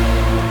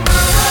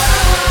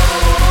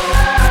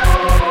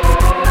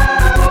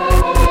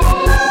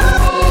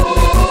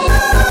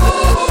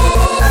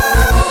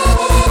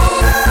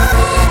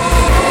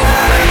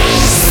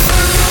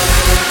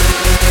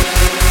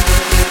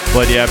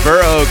 But yeah,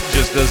 Burr Oak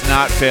just does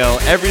not fail.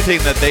 Everything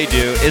that they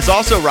do is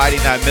also riding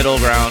that middle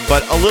ground,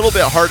 but a little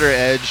bit harder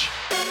edge.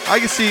 I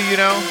can see, you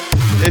know,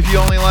 if you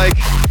only like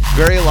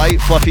very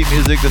light, fluffy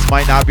music, this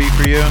might not be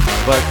for you,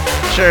 but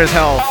sure as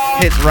hell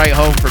hits right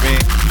home for me.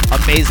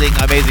 Amazing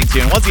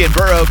tune. Once again,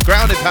 Burr Oak,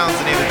 Ground and Pound's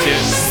the name of the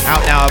tune.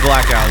 Out now at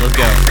Blackout. Let's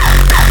go.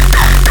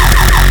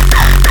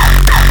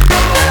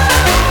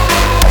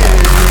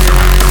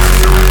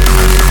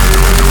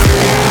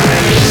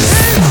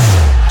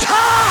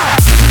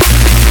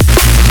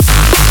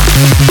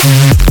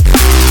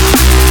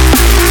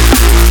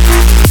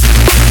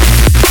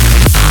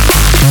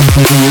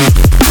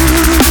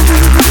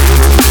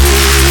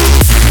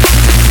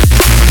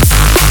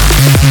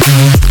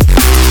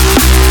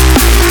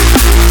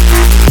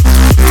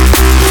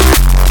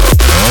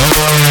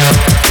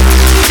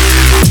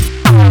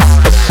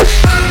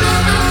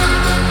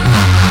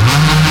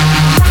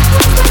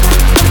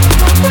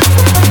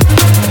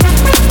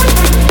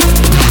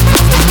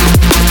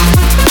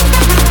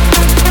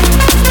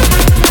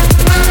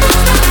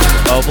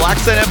 Black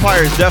Sun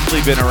Empire has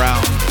definitely been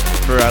around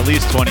for at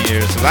least 20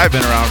 years, because I've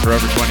been around for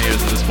over 20 years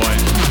at this point,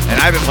 and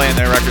I've been playing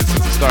their records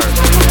since the start.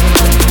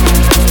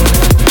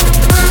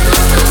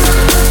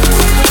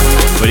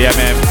 But yeah,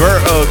 man, Burr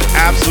Oak,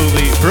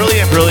 absolutely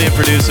brilliant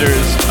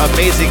producers,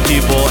 amazing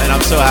people, and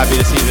I'm so happy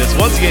to see this.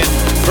 Once again,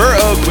 Burr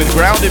Oak with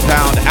Ground and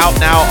Pound, out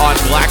now on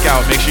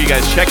Blackout. Make sure you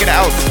guys check it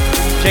out.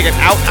 Check it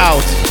out.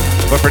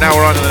 But for now,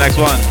 we're on to the next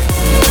one.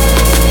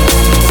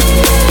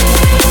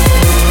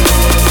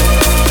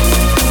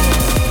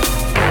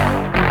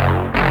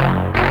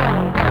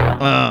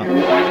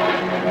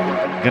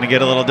 Gonna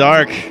get a little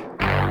dark.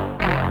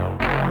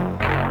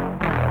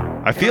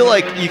 I feel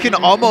like you can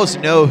almost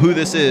know who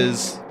this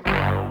is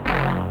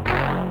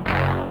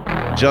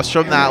just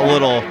from that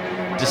little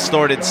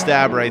distorted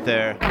stab right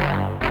there.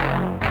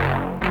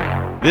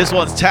 This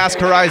one's Task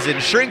Horizon,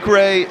 Shrink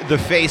Ray, The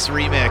Face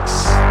remix.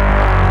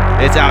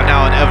 It's out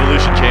now in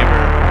Evolution Chamber.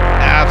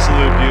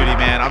 Absolute beauty,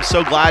 man. I'm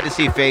so glad to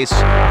see Face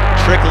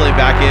trickling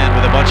back in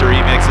with a bunch of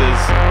remixes.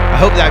 I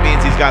hope that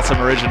means he's got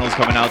some originals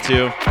coming out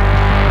too.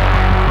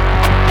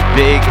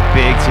 Big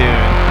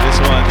tune.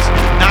 This one's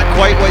not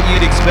quite what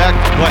you'd expect,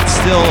 but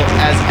still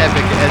as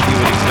epic as you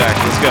would expect.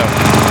 Let's go.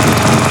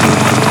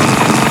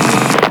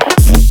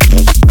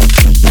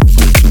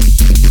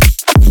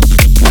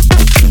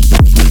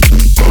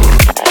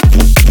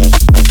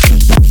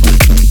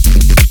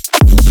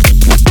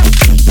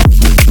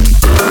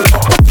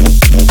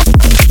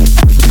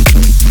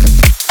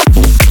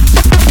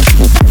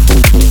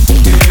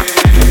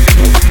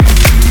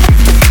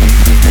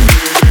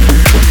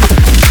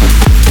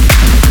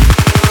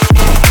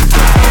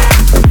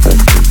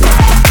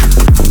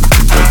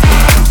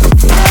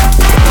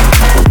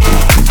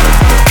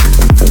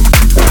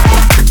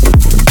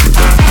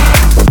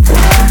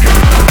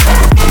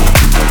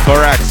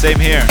 Same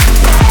here.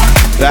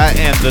 That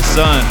and The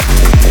Sun.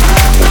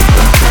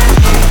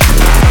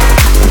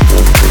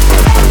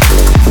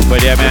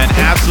 But yeah, man,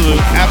 absolute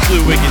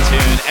wicked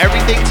tune.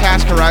 Everything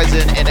Task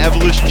Horizon and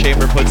Evolution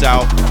Chamber puts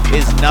out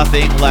is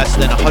nothing less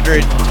than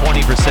 120%.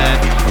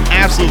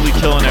 Absolutely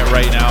killing it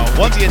right now.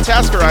 Once again,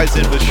 Task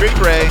Horizon with Shrink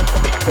Ray,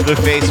 The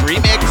Face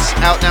remix,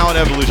 out now in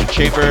Evolution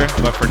Chamber.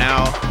 But for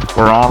now,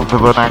 We're on to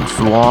the next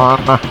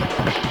one.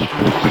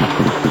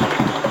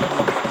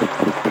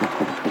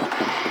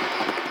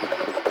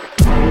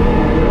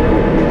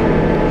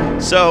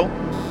 so,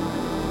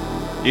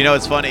 you know,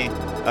 it's funny.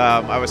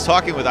 I was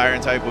talking with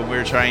Iron Type when we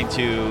were trying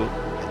to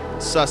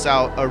suss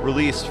out a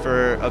release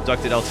for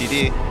Abducted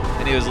LTD,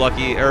 and he was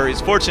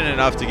he's fortunate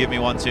enough to give me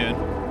one tune.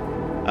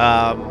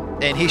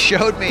 And he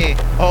showed me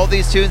all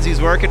these tunes he's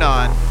working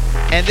on,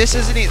 And this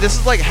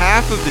is like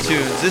half of the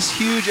tunes. This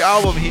huge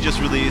album he just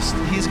released,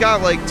 he's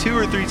got like 2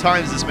 or 3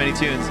 times this many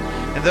tunes,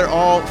 and they're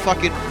all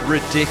fucking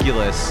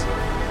ridiculous.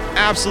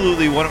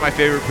 Absolutely one of my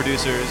favorite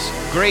producers.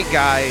 Great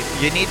guy.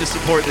 You need to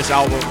support this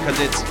album because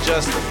it's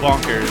just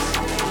bonkers.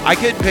 I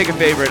couldn't pick a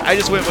favorite. I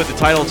just went with the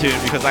title tune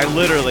because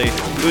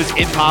it was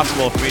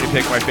impossible for me to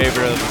pick my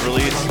favorite of the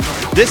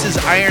release. This is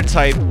Iron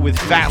Type with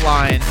Fat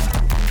Line,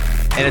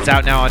 and it's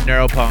out now on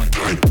Neuropunk.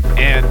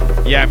 And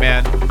yeah,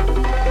 man,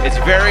 it's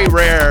very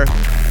rare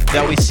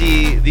that we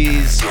see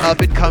these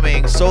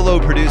up-and-coming solo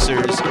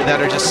producers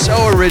that are just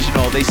so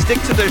original. They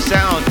stick to their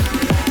sound,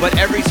 but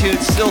every tune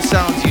still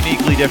sounds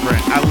uniquely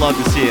different. I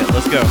love to see it.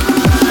 Let's go.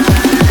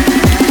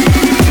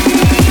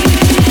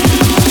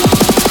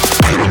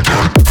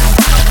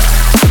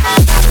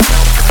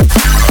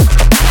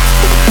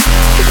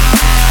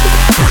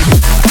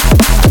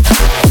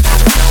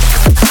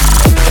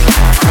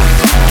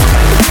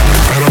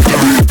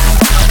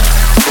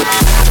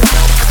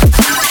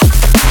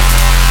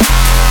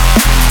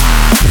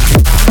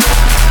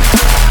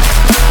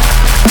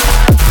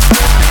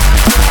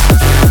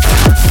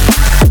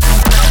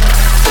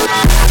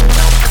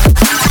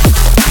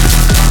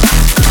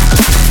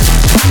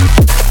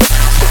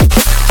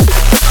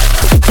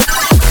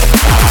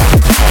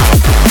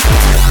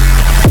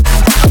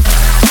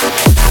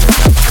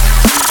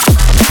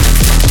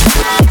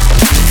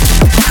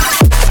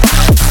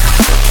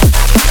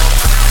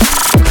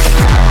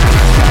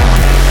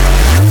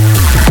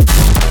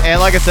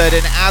 Like I said,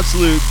 an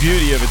absolute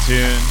beauty of a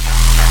tune.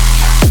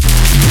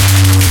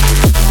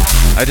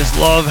 I just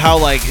love how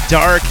like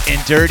dark and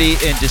dirty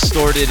and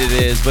distorted it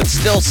is, but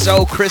still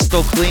so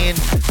crystal clean.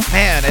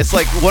 Man, it's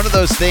like one of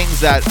those things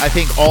that I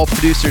think all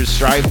producers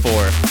strive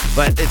for,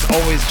 but it's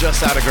always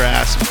just out of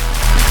grasp.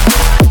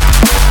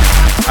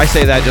 I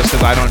say that just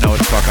because I don't know what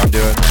the fuck I'm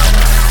doing.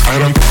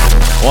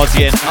 Once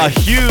again, a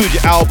huge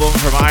album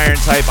from Iron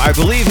Type. I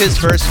believe his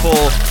first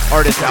full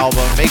artist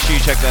album. Make sure you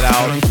check that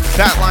out.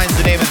 Fat Line's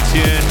the name of the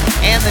tune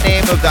and the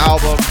name of the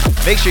album.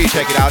 Make sure you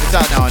check it out. It's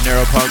out now on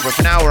Neuropunk, but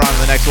for now we're on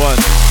to the next one.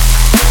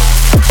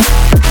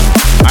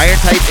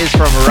 Iron Type is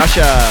from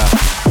Russia.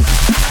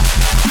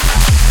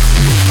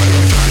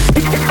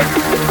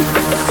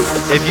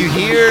 If you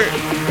hear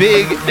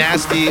big,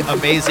 nasty,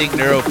 amazing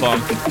neurofunk,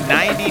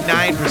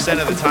 99%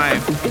 of the time,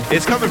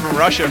 it's coming from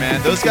Russia,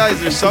 man. Those guys,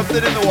 there's something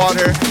in the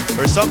water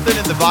or something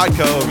in the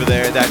vodka over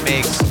there that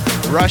makes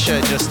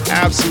Russia just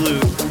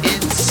absolute,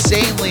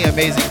 insanely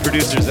amazing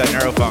producers at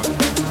neurofunk.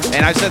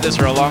 And I've said this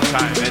for a long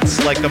time.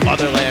 It's like the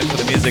motherland for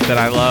the music that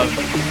I love.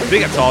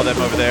 Big up to all of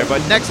them over there.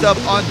 But next up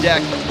on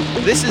deck,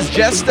 this is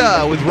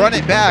Jesta with Run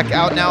It Back,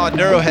 out now on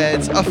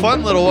Neuroheads. A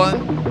fun little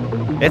one.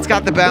 It's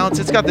got the bounce,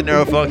 it's got the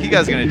neurofunk. You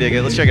guys are gonna dig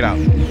it. Let's check it out.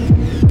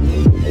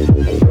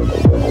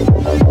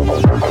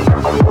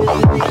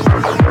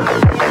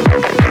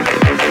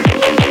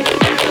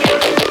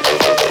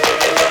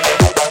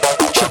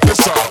 Check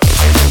this out.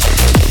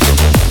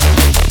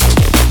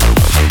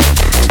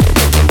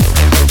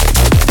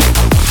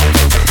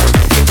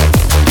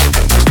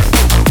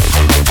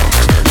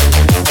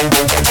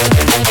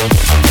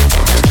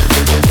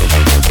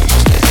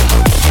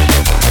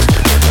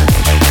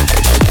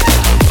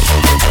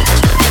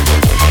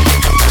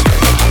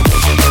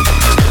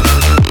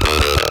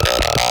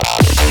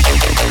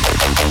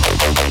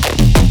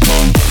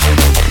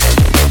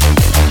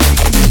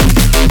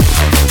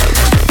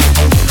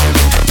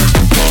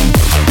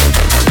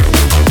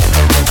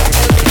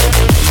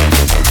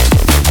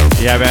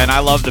 Yeah, man, I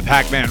love the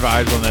Pac-Man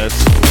vibes on this.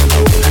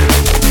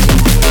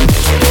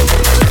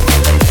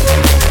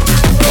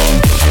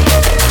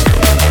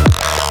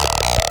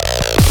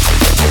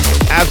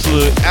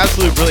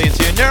 Absolute brilliant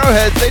tune.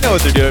 Neuroheads, they know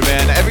what they're doing,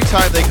 man. Every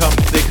time they come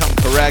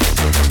correct.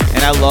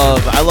 And I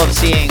love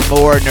seeing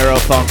more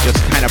neurofunk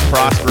just kind of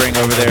prospering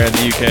over there in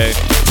the UK.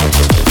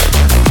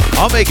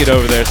 I'll make it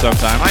over there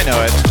sometime, I know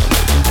it.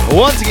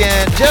 Once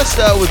again, just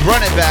with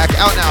Run It Back,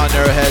 out now on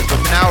Neuroheads, but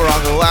for now we're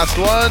on to the last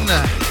one.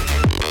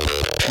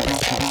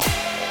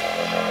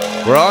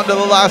 We're on to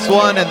the last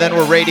one, and then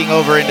we're raiding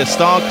over into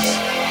Stonks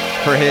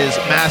for his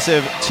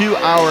massive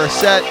 2-hour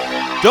set.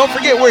 Don't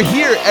forget, we're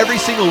here every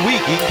single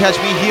week. You can catch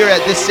me here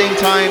at this same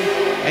time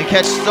and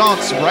catch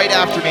Stonks right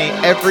after me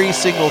every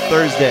single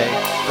Thursday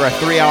for a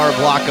 3-hour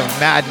block of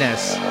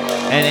madness.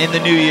 And in the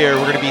new year,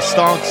 we're going to be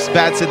Stonks,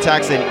 Bad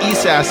Syntax, and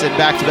Assassin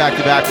back to back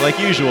to back like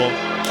usual.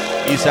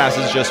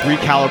 Assassin's just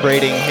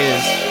recalibrating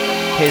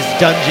his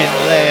dungeon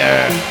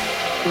lair.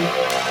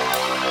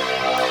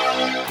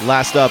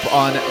 Last up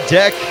on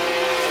deck,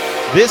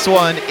 this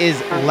one is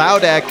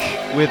Loudek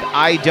with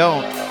I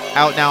Don't,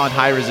 out now on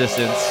High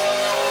Resistance.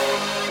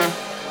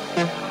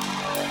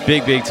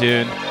 Big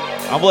tune.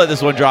 I'm gonna let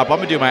this one drop. I'm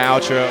gonna do my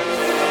outro.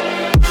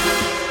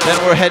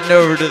 Then we're heading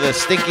over to the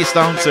Stinky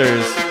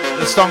Stonkers,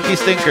 the Stonky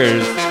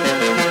Stinkers,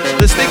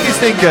 the Stinky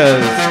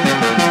Stinkers.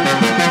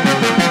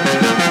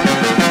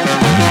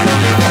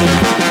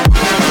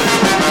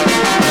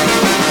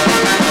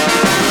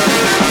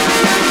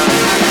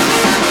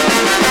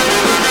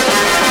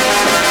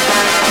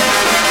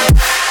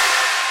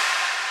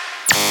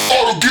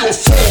 I don't give a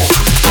fuck.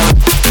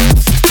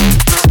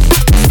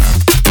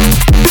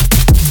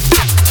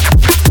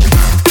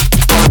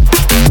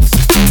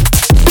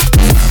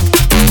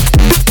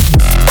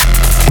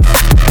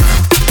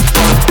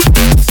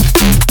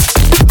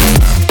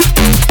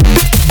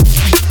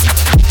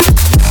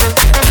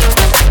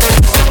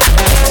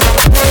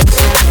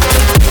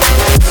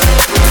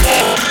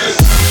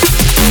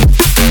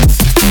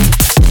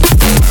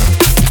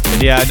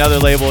 Yeah, another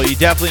label you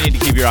definitely need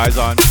to keep your eyes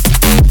on.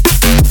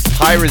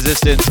 High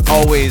Resistance,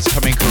 always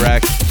coming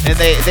correct. And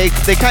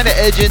they kind of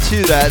edge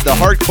into the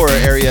hardcore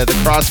area, the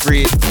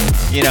crossbreed,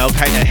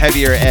 kind of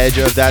heavier edge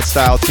of that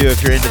style too,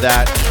 if you're into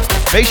that.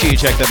 Make sure you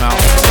check them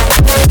out.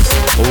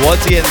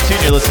 Once again, the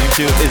tune you're listening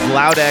to is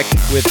Loudek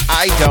with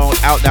I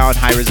Don't, out now on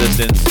High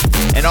Resistance.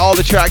 And all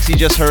the tracks you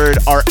just heard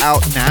are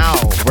out now.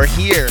 We're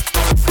here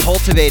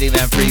cultivating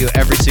them for you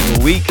every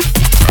single week.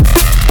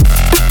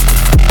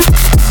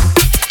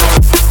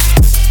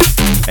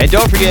 And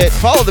don't forget,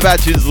 follow the Bad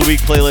Tunes of the Week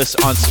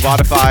playlist on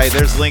Spotify.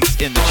 There's links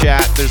in the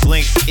chat. There's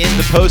links in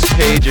the post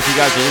page if you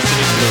guys are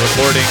listening to the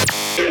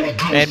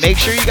recording. And make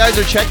sure you guys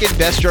are checking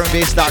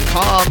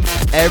bestdrumandbass.com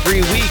every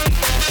week.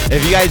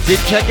 If you guys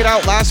didn't check it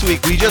out last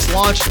week, we just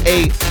launched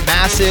a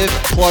massive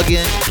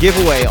plugin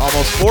giveaway.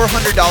 Almost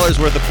 $400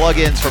 worth of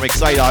plugins from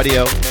Excite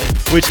Audio,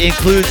 which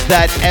includes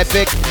that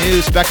epic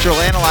new Spectral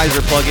Analyzer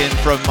plugin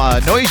from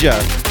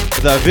Noisia,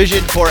 the Vision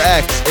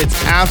 4X.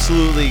 It's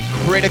absolutely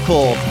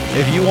critical.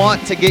 If you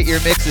want to get your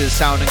mixes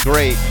sounding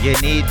great, you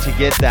need to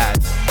get that.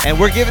 And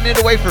we're giving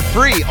it away for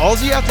free. All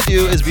you have to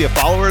do is be a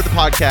follower of the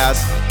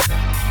podcast.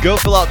 Go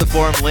fill out the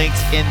form linked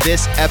in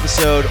this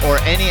episode or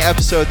any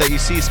episode that you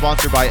see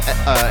sponsored by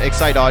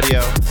Excite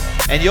Audio,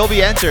 and you'll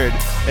be entered.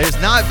 There's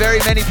not very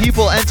many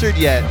people entered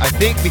yet, I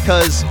think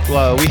because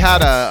we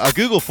had a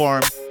Google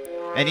form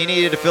and you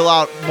needed to fill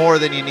out more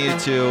than you needed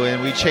to,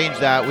 and we changed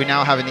that. We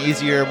now have an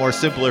easier, more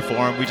simpler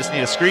form. We just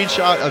need a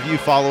screenshot of you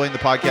following the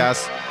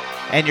podcast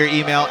and your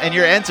email, and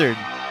you're entered.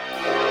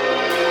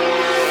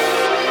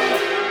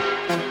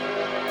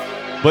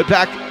 But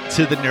back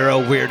to the Neuro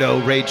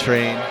Weirdo Raid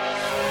Train.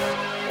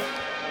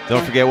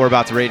 Don't forget, we're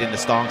about to raid into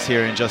stonks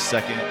here in just a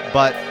second.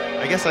 But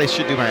I guess I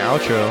should do my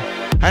outro.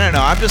 I don't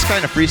know. I'm just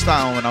kind of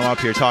freestyling when I'm up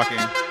here talking.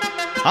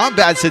 I'm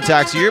Bad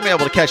Syntax. You're going to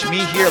be able to catch me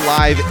here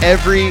live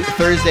every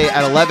Thursday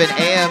at 11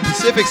 a.m.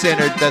 Pacific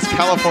Standard. That's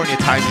California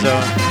time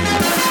zone.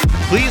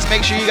 Please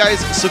make sure you guys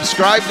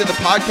subscribe to the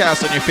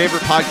podcast on your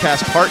favorite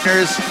podcast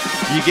partners.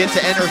 You get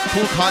to enter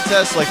cool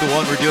contests like the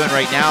one we're doing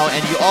right now,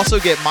 and you also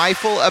get my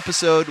full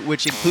episode,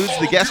 which includes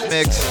the guest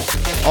mix,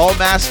 all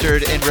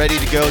mastered and ready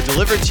to go,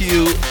 delivered to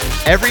you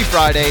every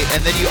Friday.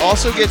 And then you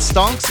also get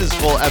Stonks'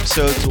 full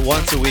episodes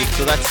once a week.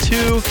 So that's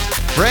 2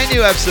 brand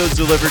new episodes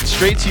delivered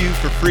straight to you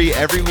for free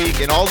every week.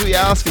 And all we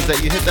ask is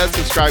that you hit that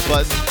subscribe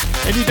button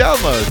and you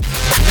download.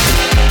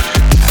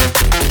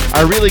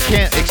 I really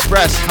can't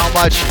express how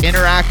much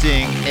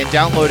interacting and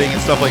downloading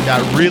and stuff like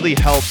that really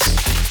helps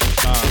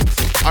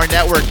our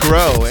network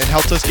grow and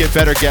helps us get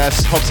better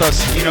guests, helps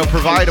us,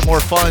 provide a more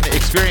fun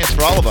experience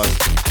for all of us.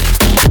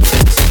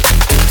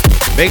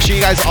 Make sure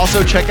you guys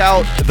also check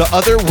out the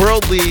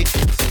Otherworldly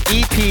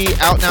EP,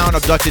 out now on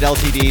Abducted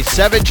LTD.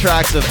 7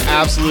 tracks of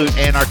absolute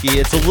anarchy.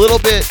 It's a little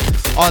bit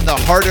on the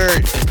harder,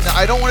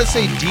 I don't want to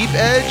say deep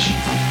edge,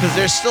 because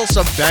there's still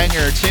some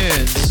banger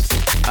tunes,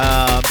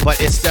 but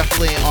it's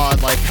definitely on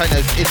kind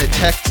of in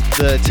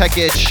the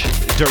tech-ish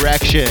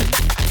direction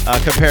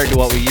compared to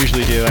what we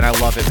usually do, and I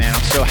love it, man.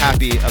 I'm so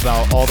happy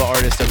about all the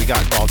artists that we got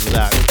involved with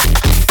that.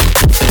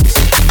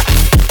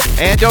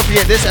 And don't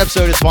forget, this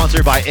episode is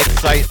sponsored by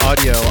Excite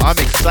Audio. I'm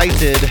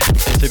excited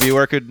to be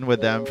working with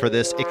them for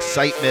this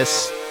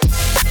Excitemas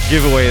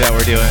giveaway that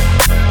we're doing.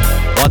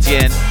 Once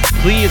again,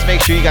 please make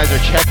sure you guys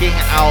are checking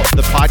out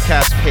the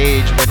podcast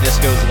page when this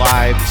goes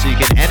live so you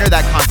can enter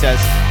that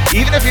contest.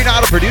 Even if you're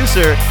not a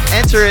producer,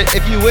 enter it.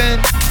 If you win,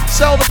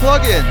 sell the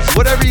plugins,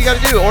 whatever you got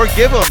to do, or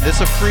give them. This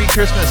is a free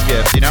Christmas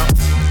gift,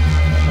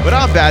 But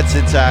I'm Bad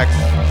Syntax.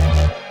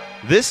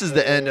 This is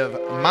the end of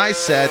my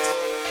set.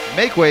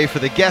 Make way for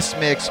the guest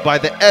mix by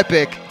the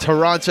epic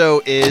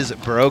Toronto is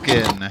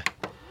Broken.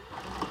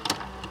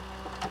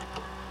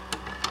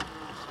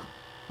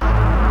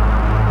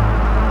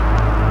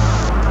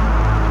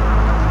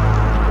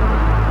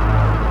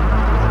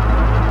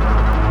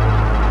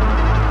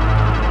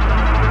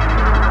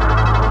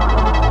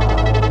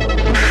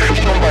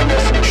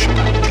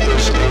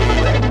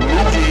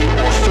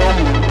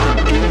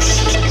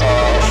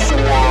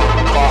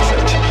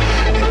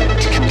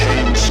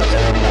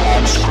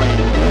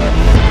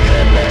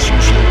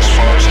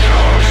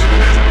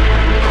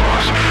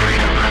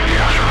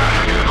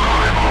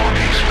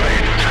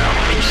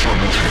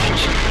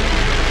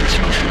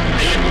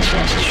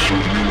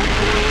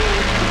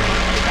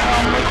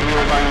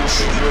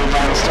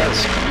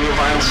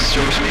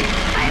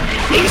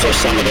 These are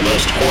some of the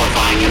most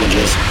horrifying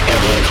images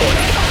ever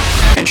recorded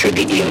and should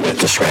be viewed with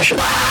discretion.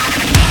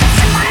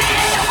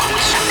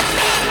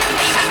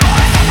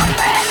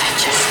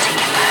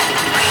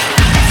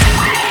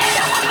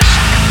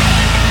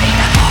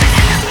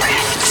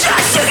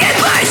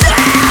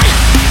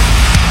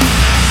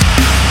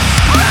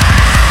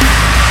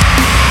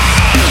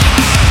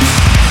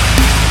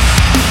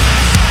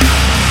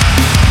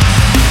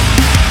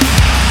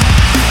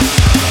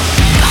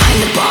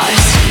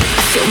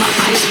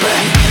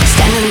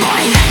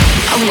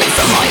 Wait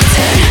for my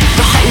turn.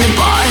 Behind the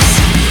bars,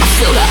 I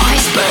feel the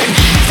ice burn.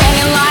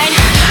 Stand in line,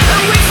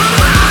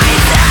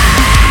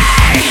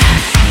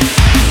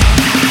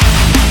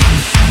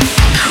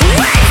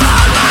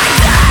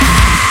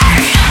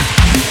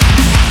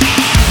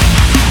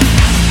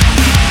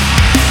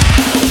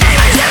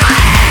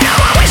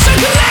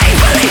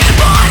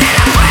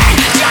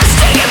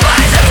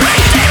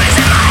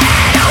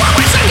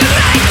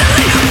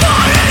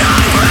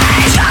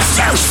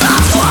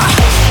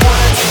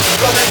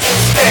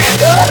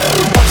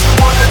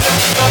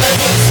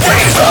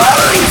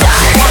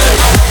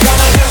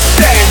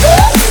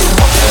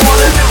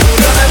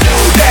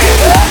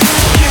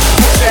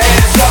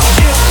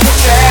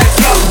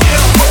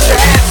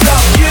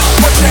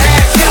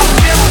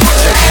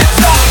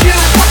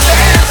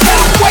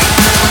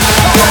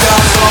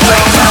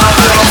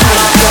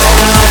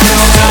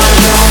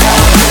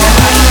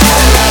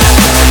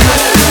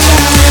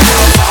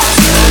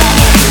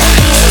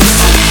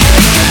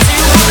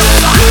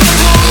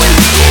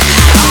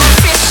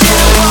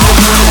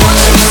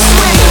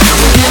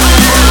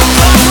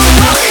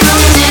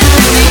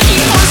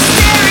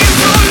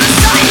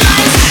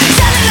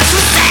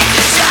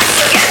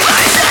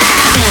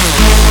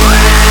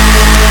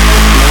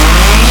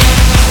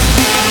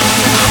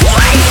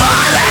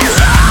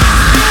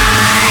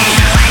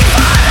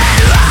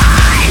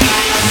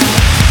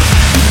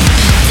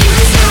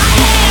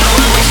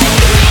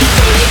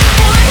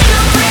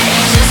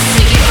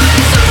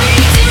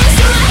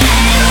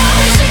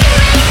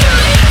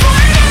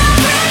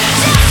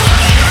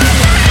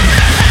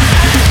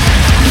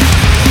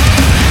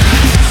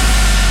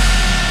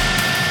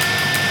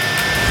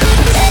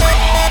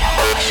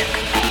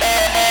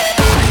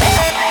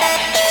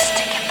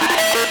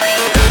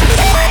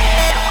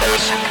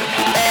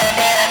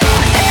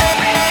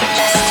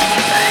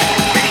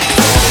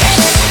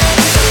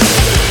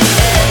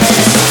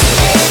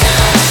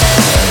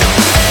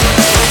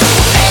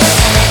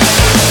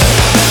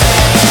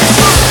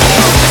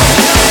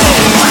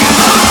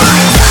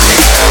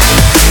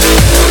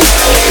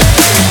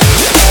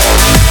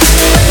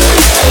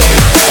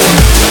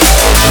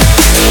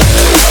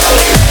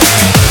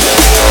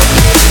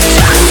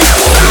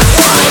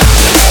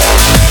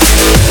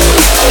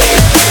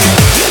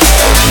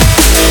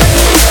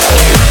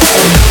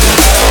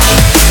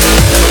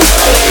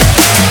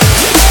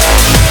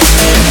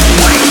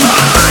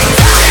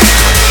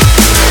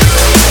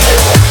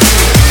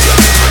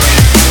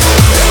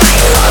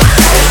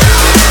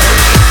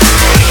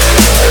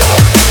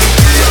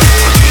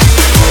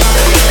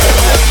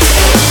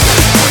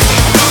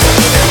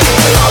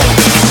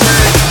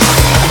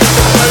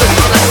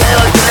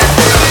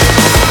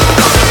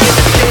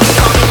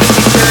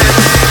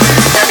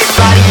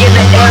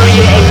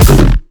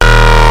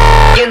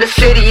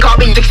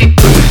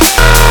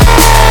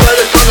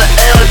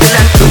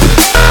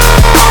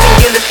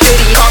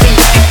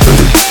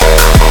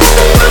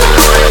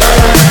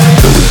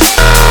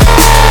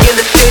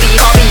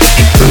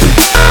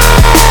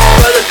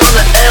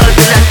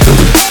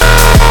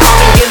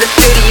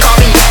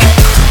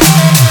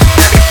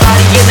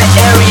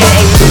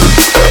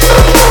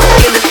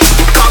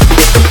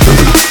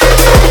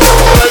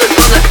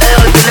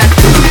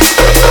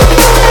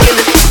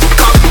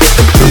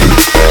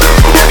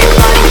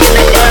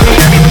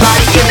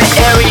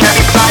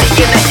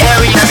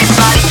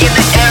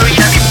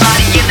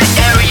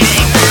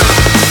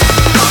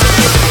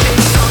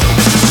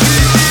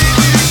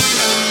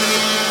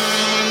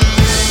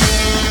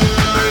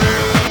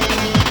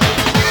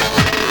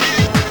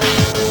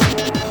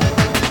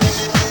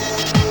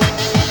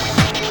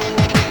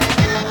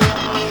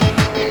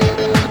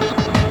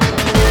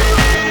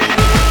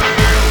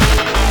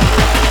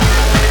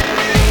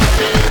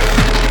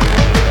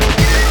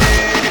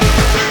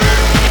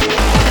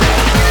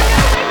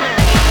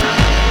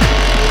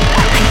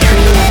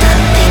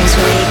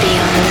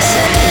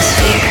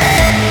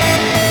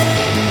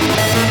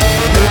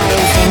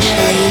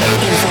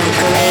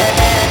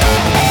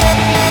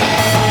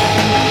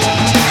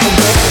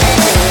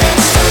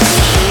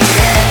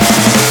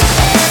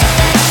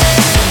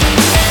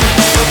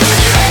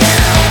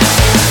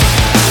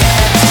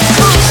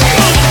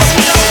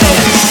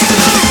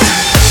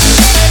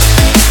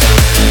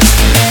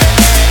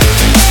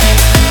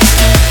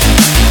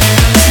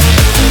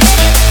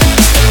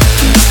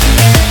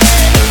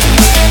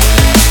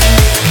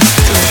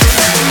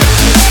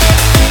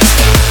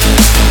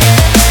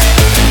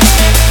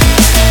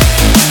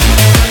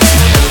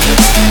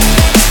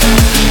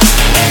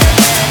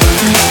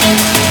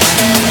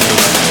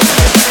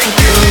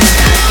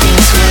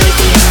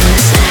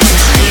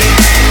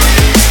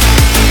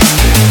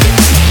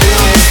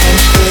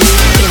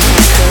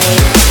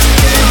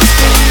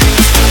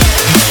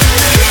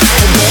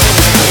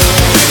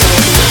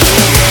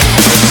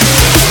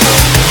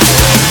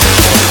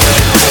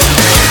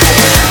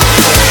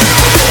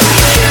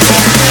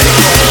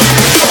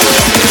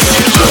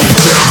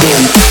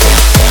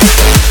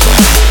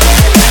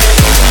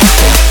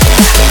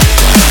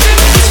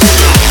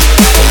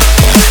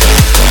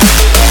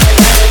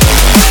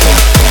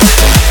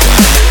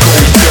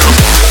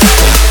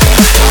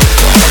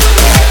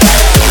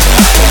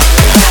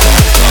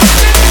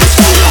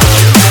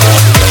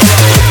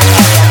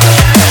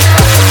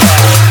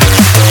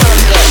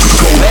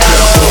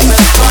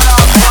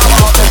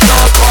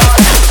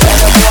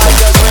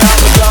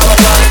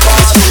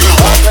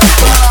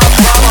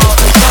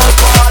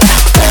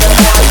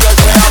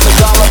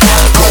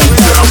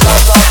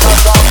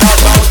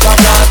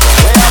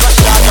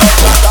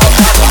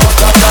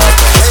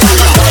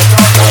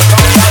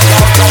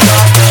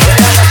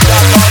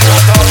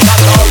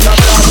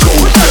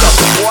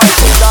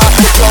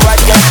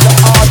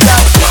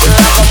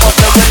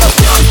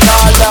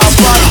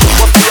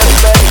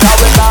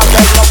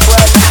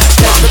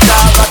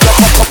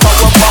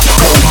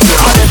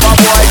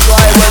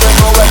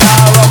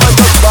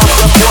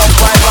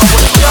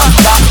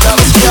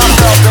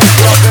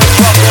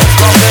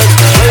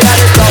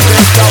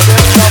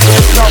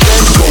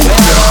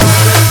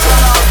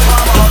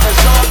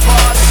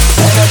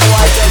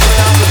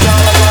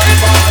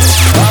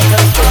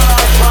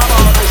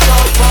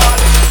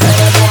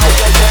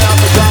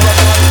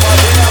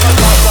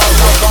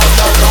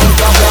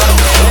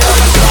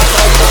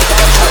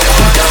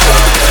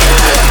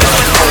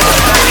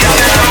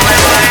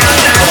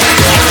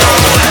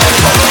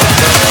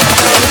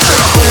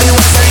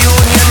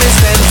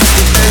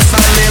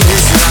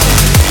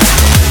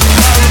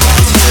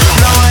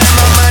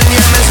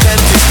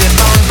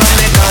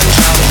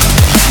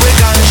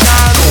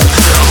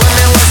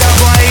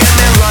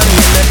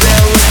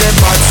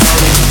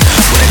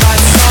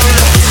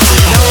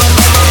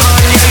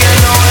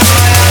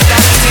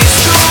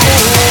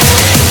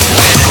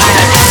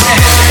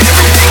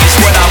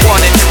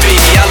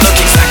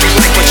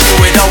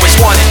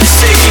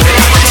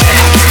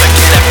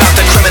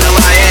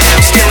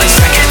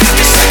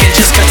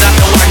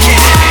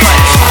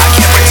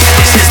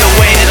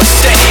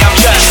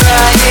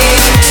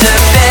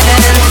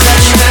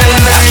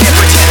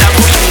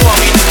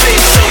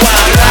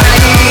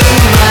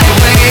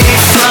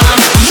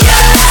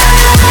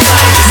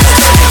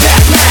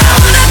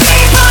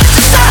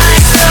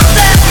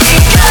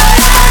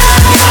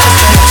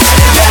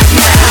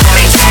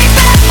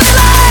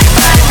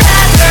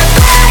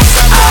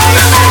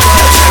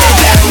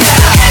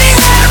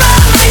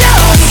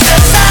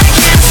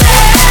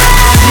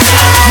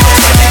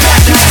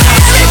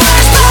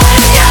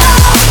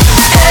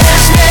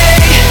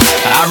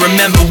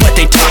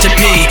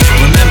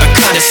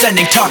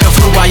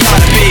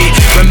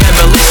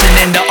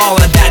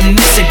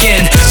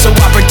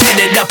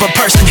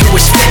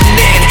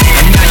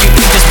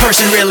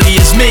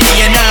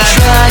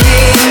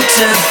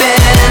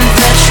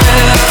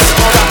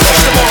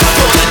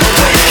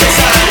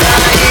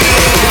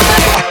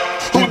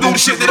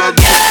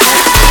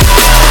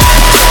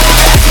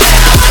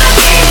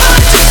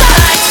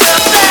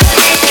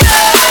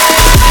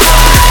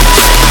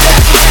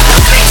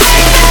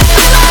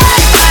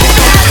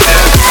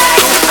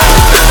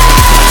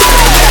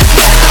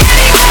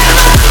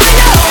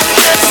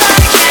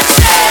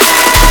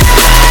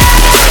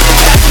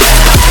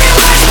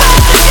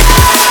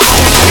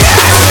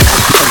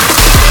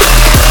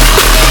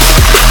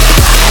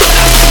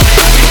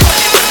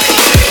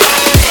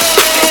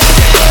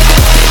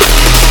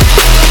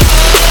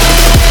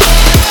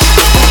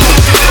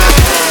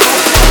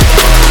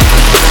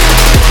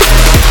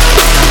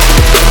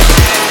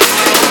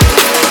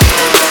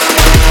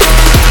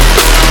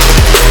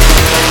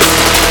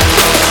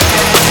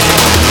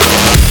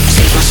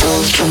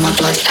 my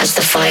blood as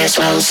the fire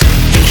swells.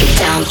 Think it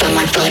down, burn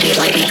my body,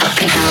 light me up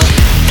in hell.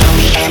 Blow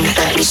me in,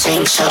 let me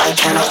sink, so I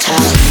cannot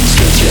tell.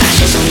 Skin to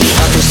ashes on the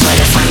other side,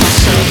 I find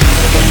myself.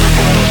 Burn my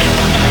body, burn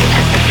my blood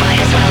as the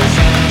fire swells.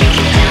 Think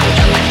it down,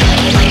 burn my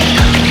body, light me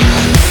up in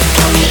hell.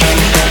 Blow me in,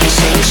 let me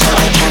sink, so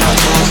I cannot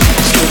tell.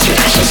 Skin to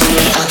ashes on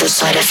the other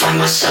side, I find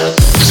myself.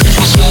 Save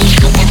my soul,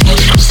 burn my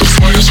blood as the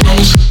fire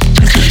swells.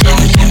 Think it down,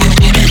 burn my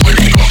body, light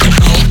me up in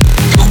hell.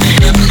 Blow me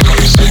in, let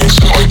me sink,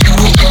 so I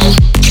cannot tell.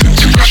 Skin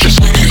to ashes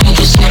on the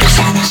other side, I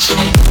find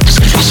myself.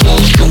 Save my soul,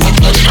 burn my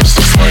blood as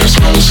the fire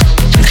swells.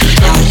 Think it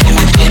down, burn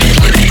my body,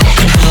 light me up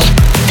in hell.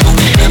 Blow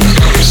me in,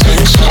 let me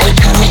sink, so I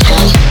cannot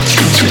tell.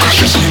 Skin to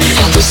ashes on the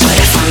other side,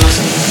 I find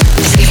myself.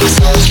 Save my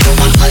soul, burn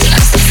my blood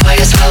as the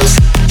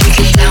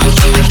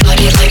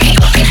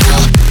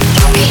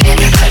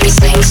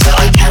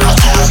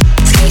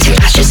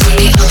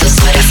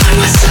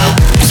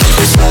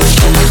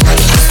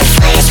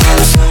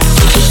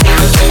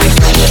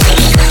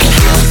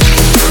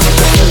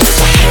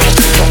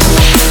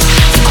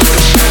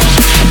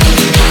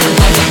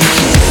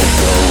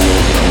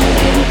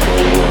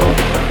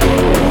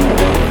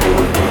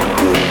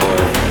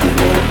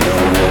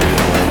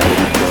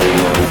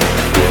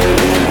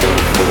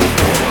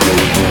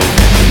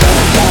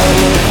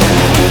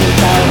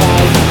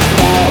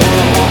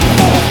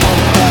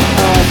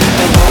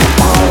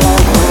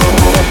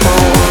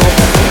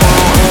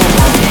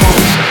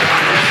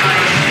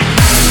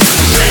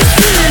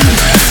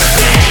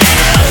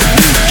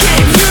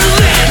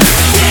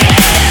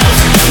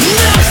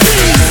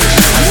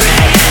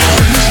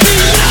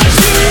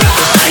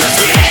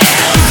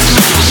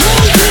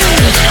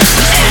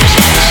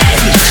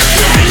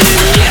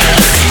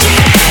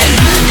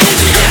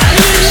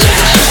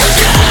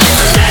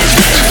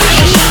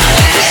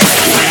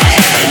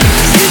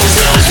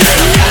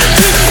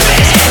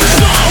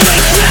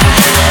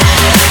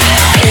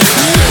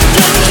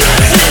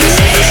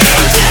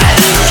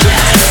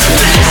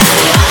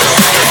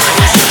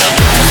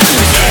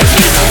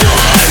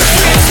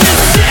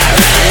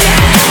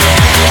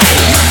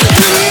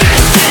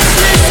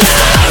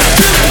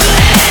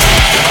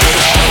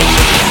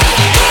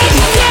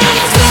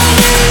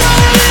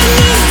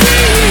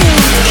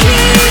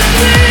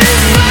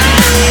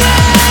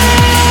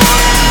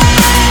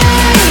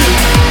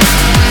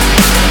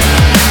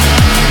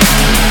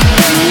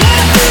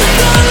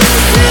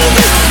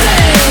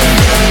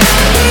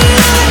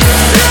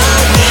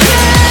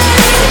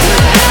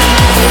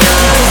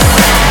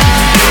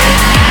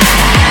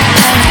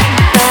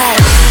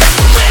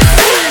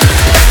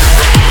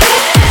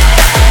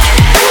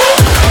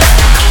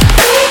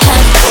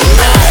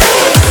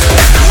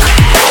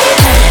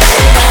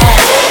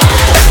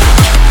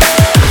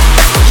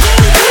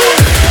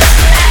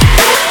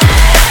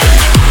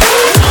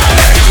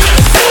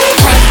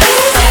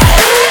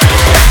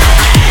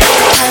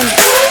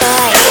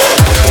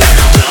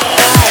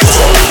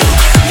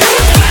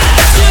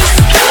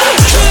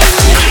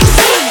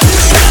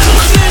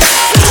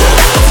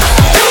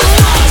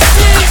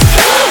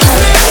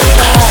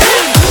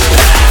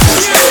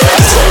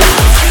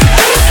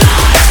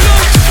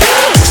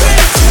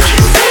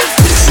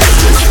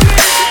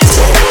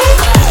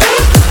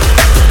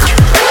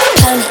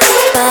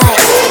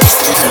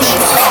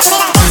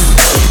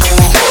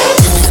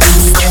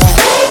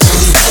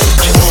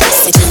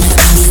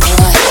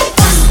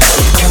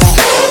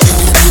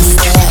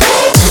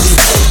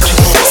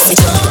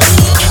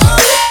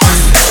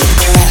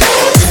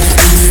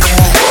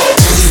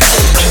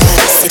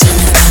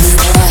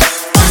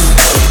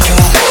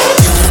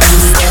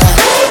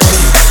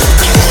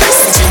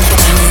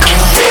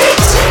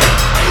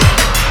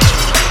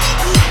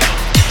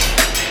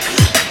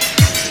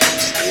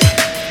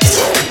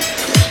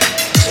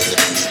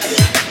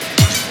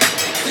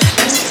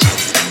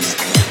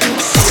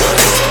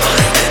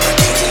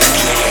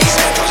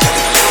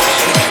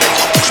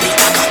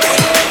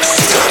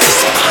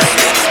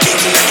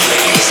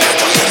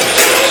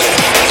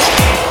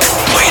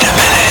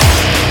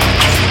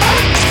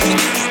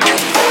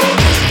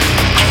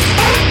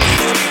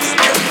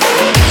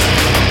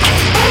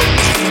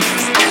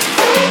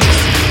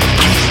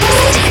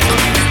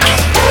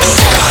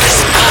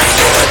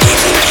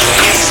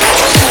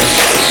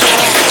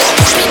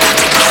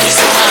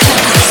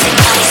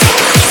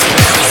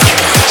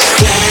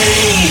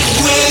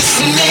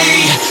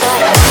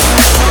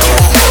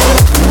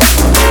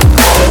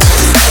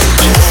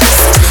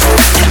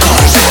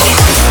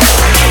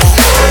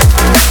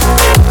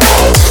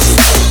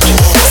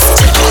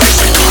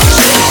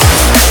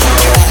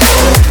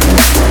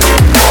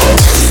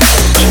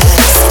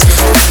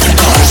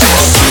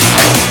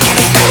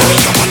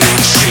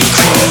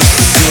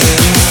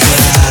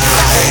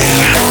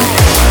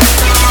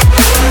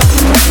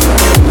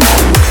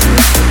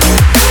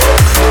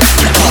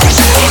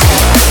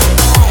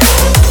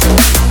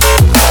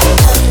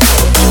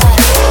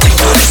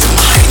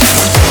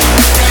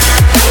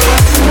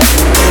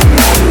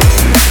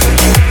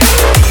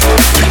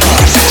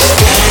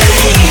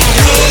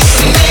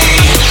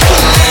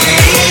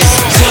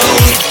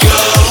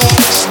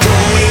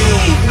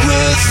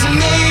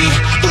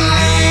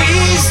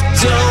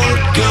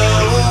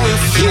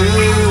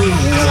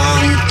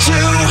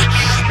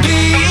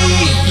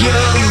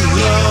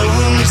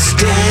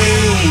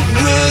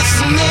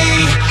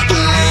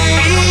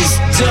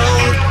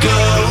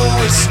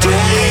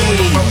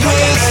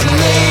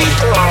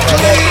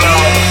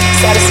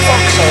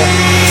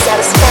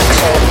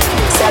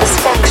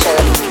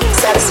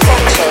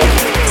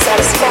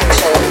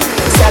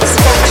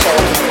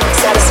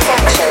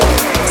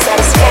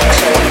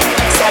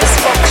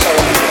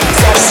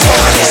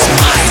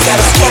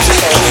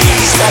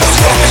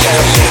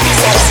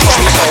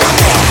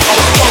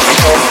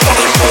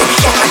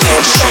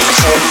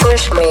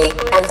Push me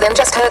and then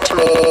just hurt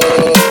me.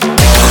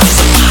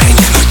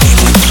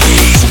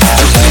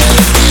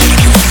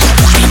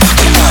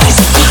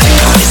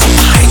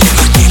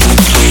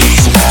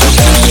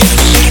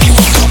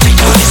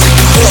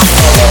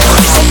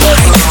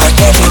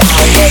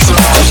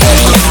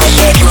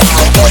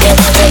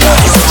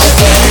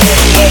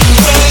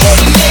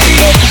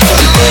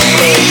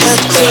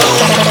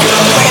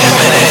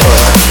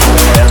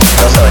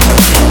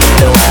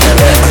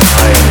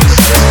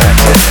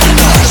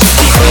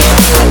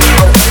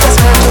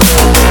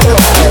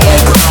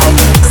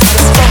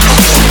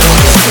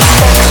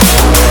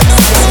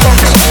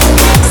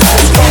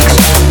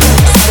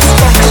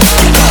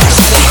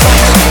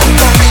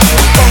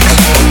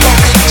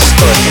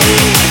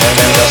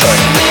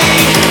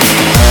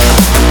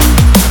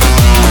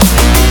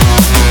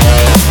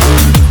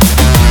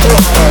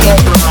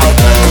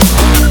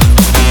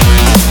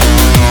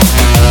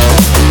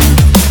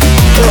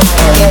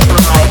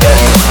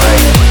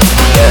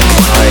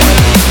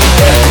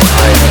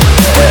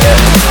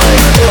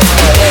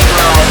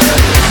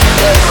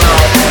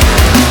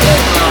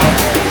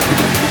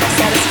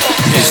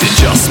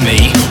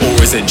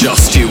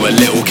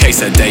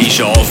 A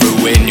deja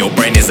vu in your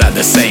brain, is that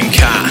the same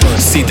cat?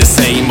 See the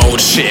same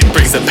old shit,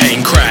 brings the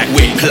pain crack.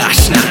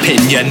 Whiplash, snap in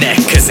your neck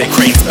as it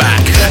cranes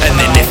back. And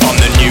then if I'm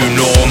the new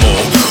normal,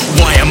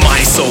 why am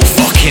I so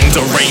fucking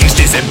deranged?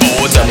 Is it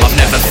boredom? I've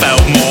never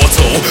felt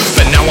mortal,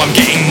 but now I'm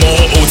getting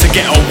mortal to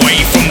get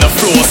away from the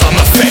flaws.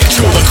 I'm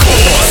effectual, the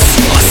cause.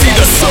 I see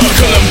the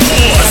circle and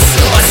pause.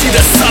 I see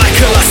the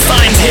cycle, I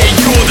signed here,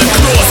 you're the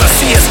clause. I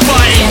see us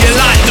fighting, you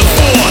like the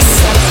force.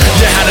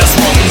 You had us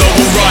wrong, but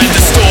we'll ride the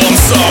storm,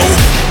 so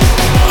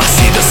I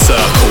see the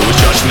circle,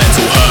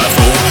 judgmental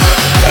hurtful,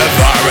 a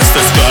virus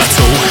that's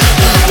fertile.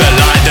 The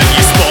light that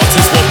you spot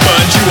is what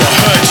burned you or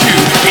hurt you.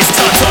 It's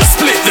time to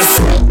split the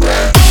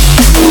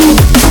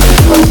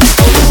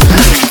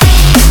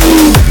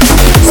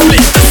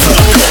split the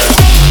circle.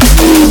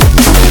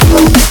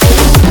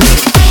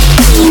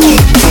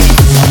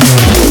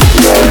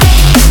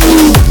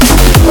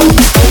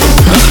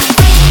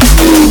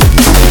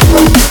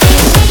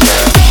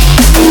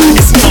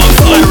 It's my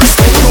virus,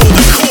 you're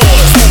the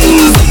cause.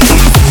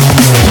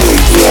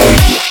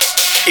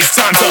 It's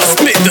time to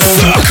split the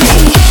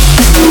circle.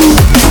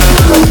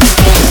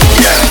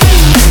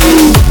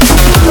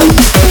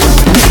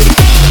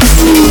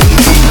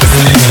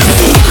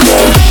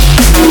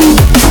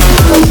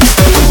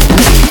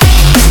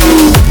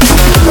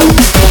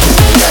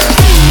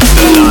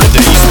 The light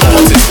that you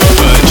spot is what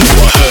burned you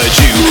or hurt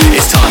you.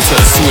 It's time to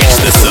switch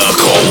the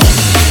circle.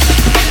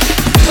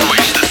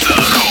 Switch the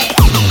circle. Switch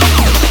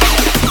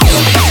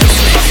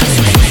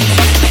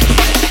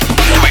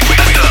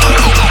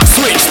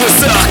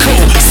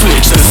the circle.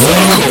 Switch the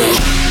circle.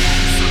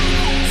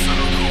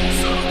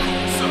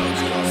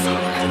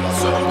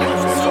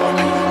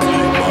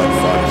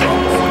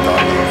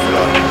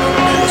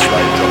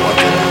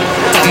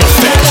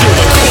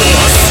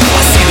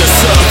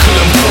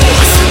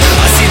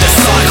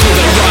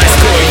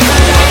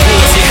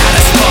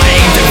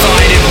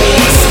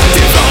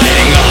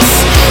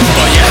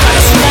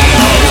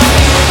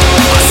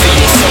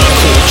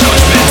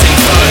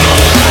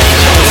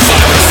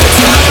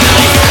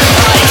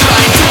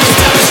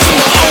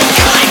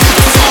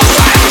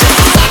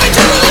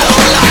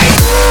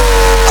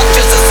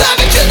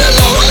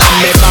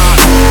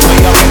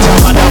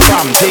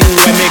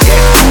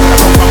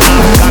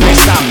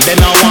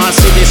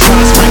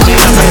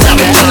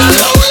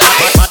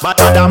 But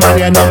other man,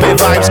 you know me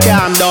vibes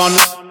calm down.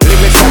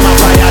 Live it from a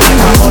fire like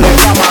a bullet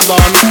from a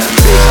gun.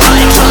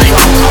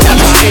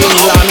 Big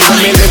England, so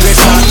me live it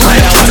on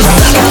fire.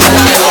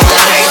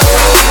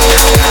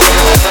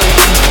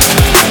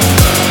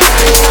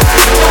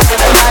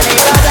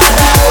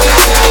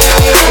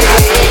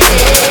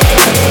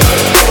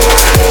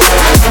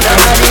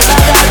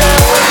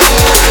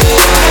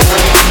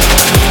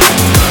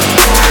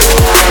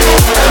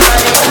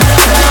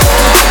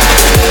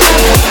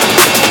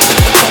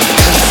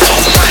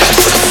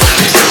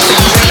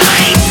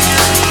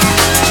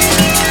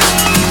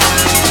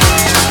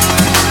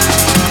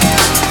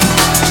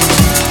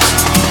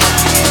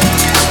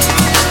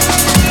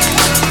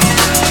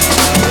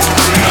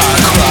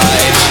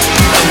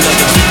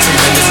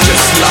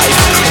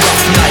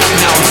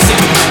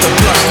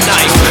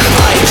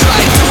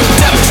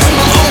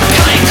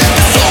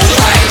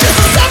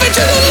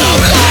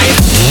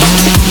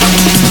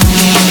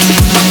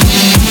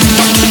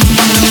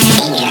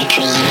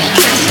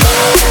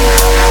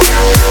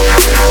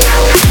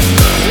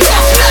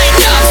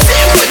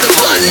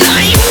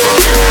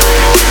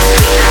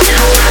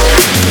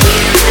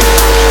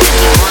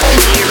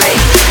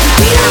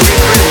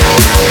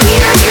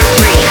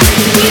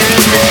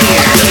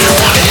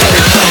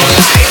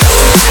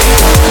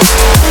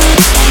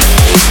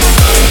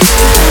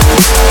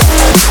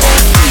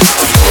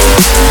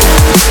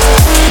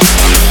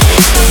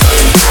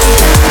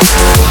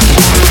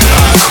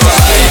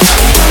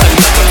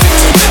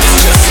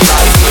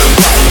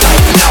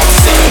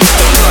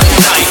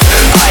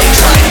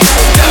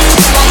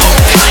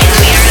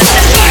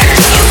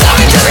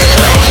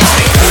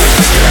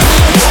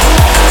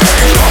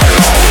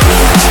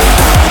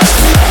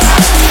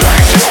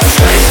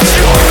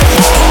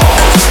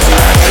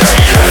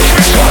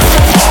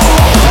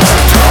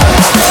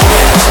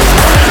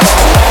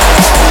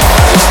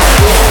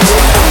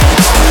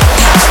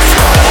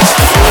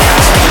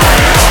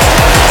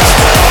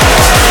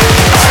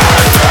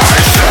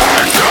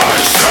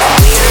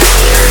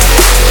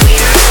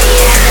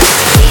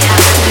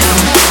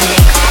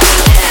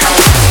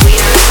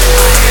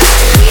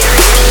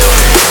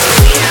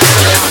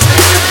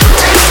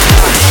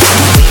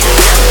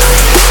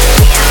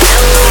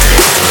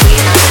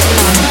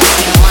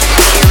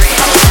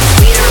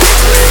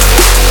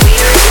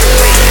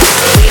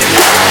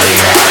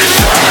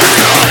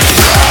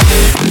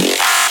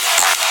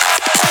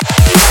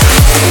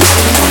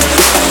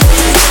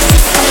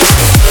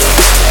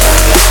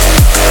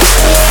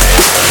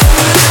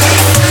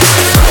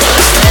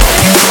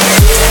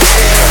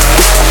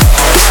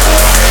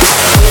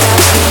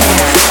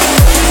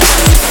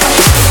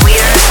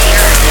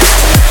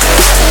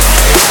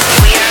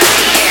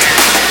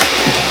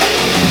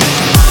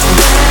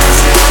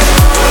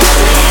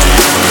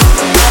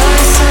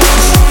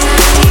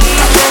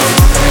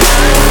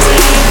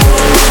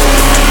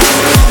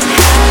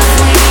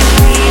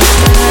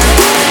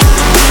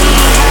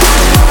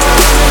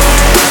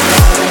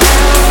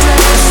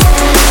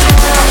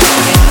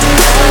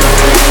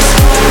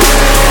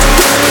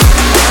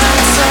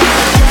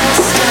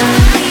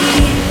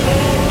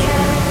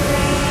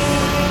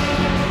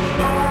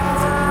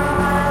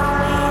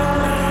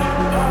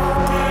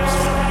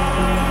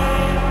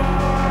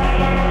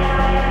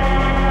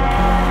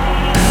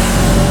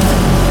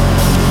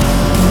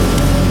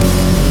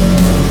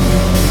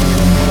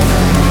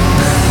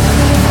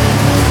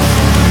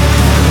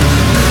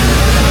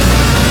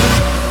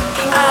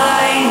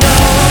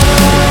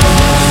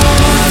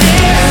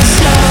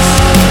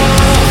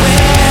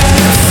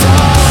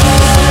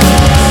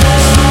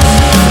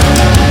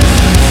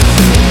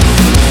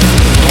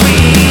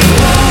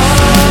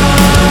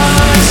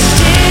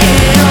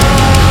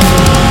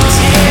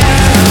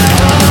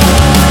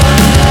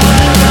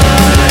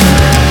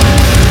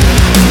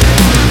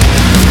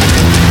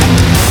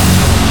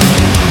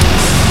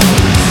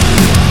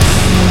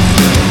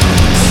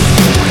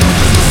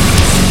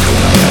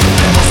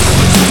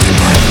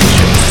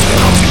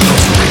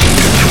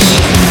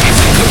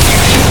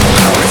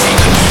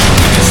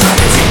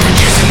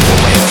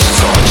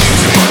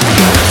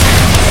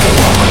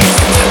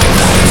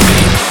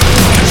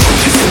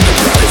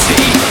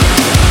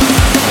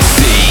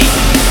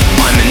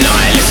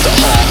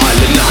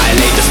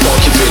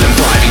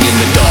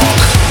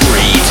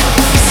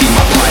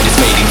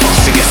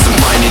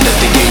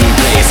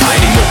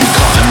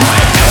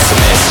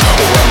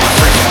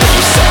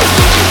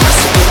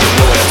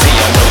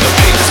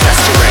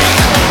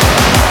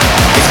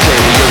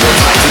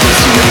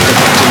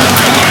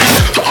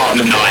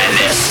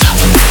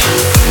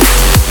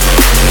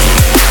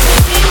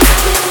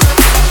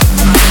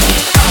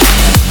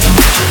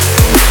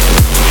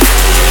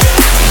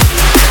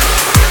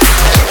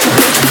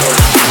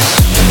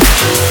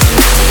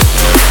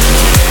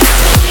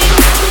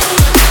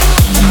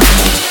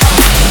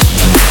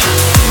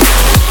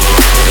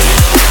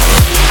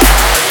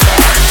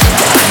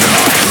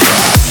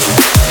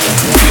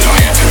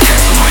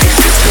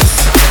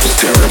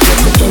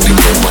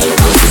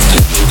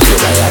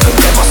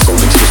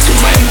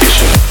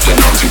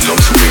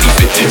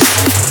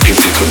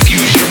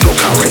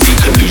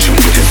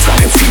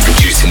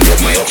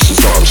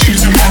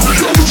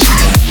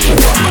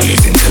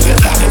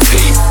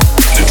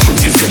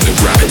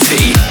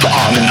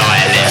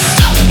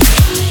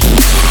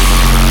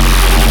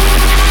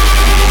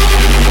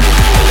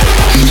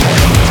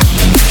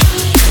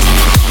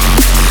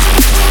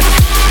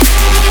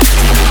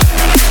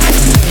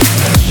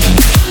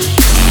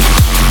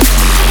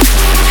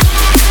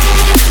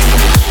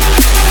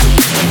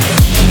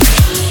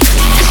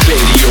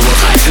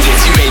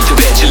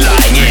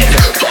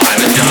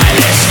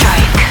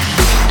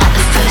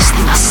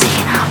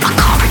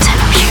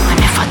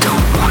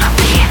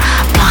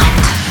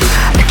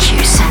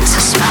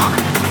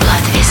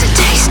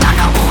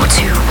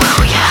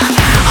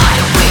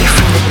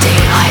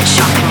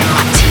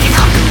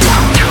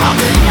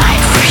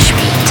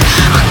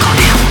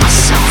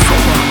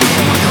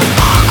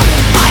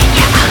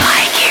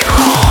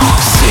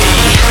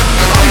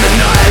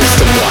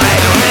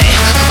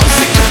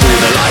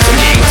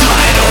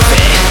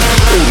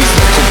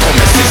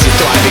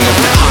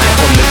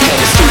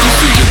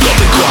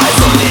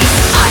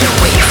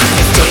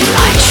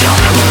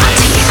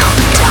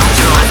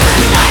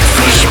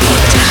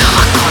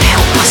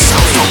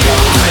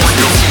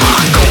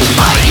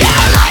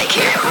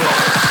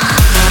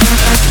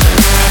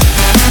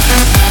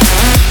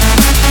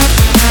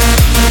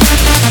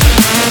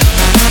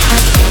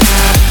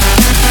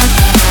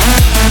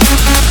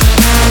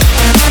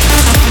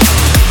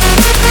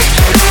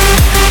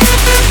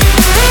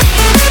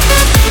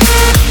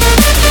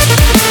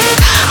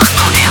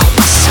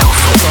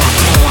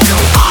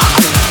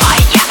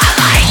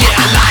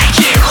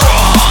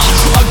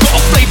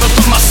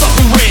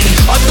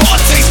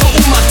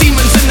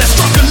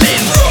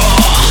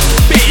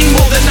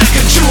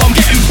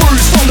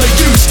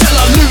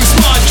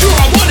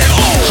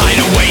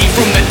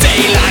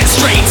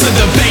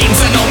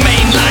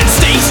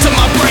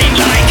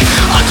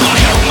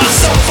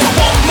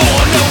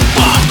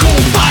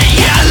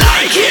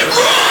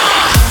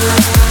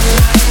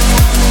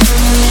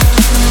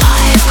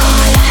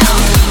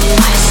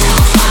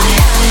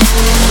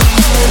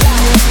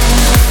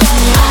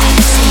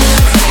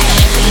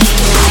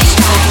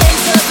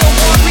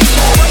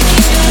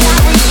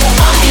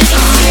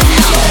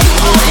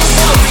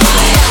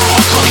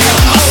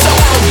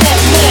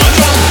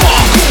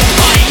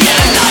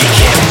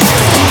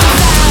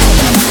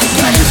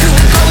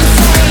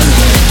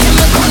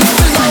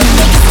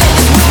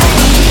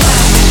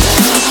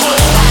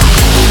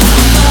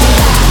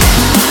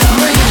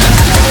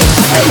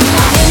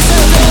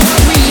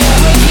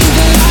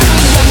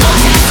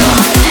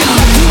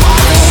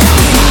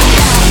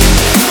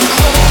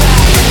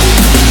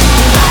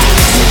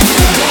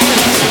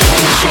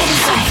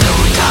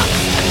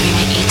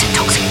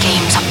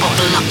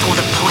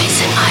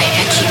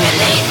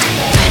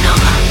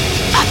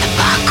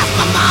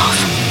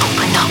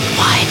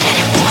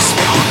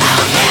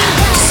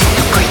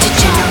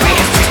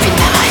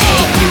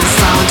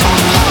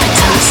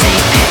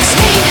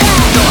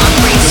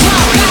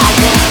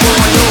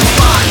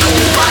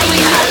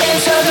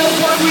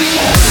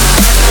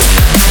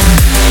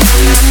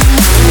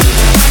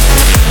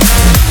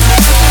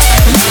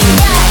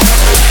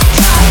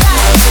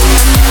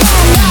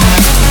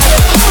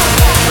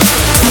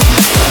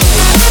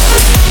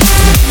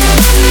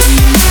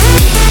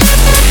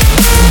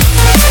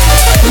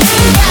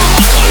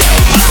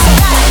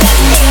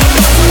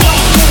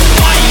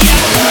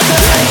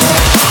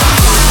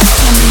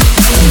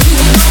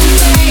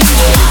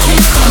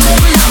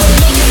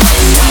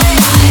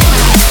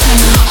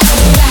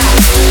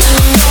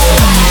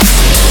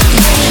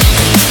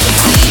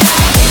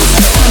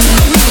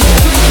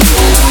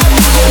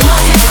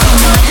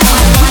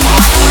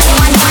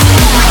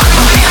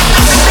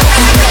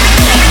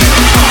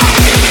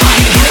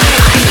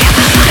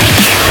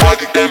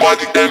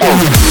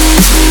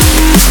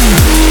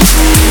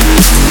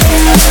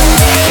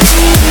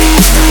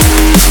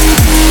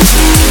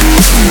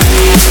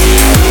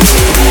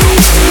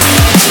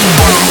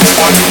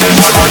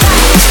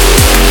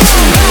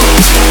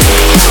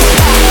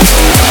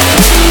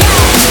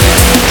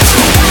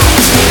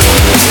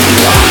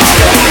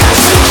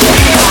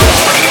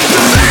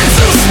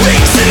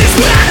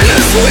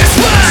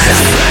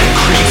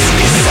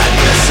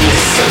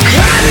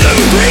 And the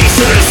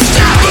reason, a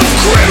stab of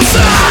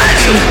crimson.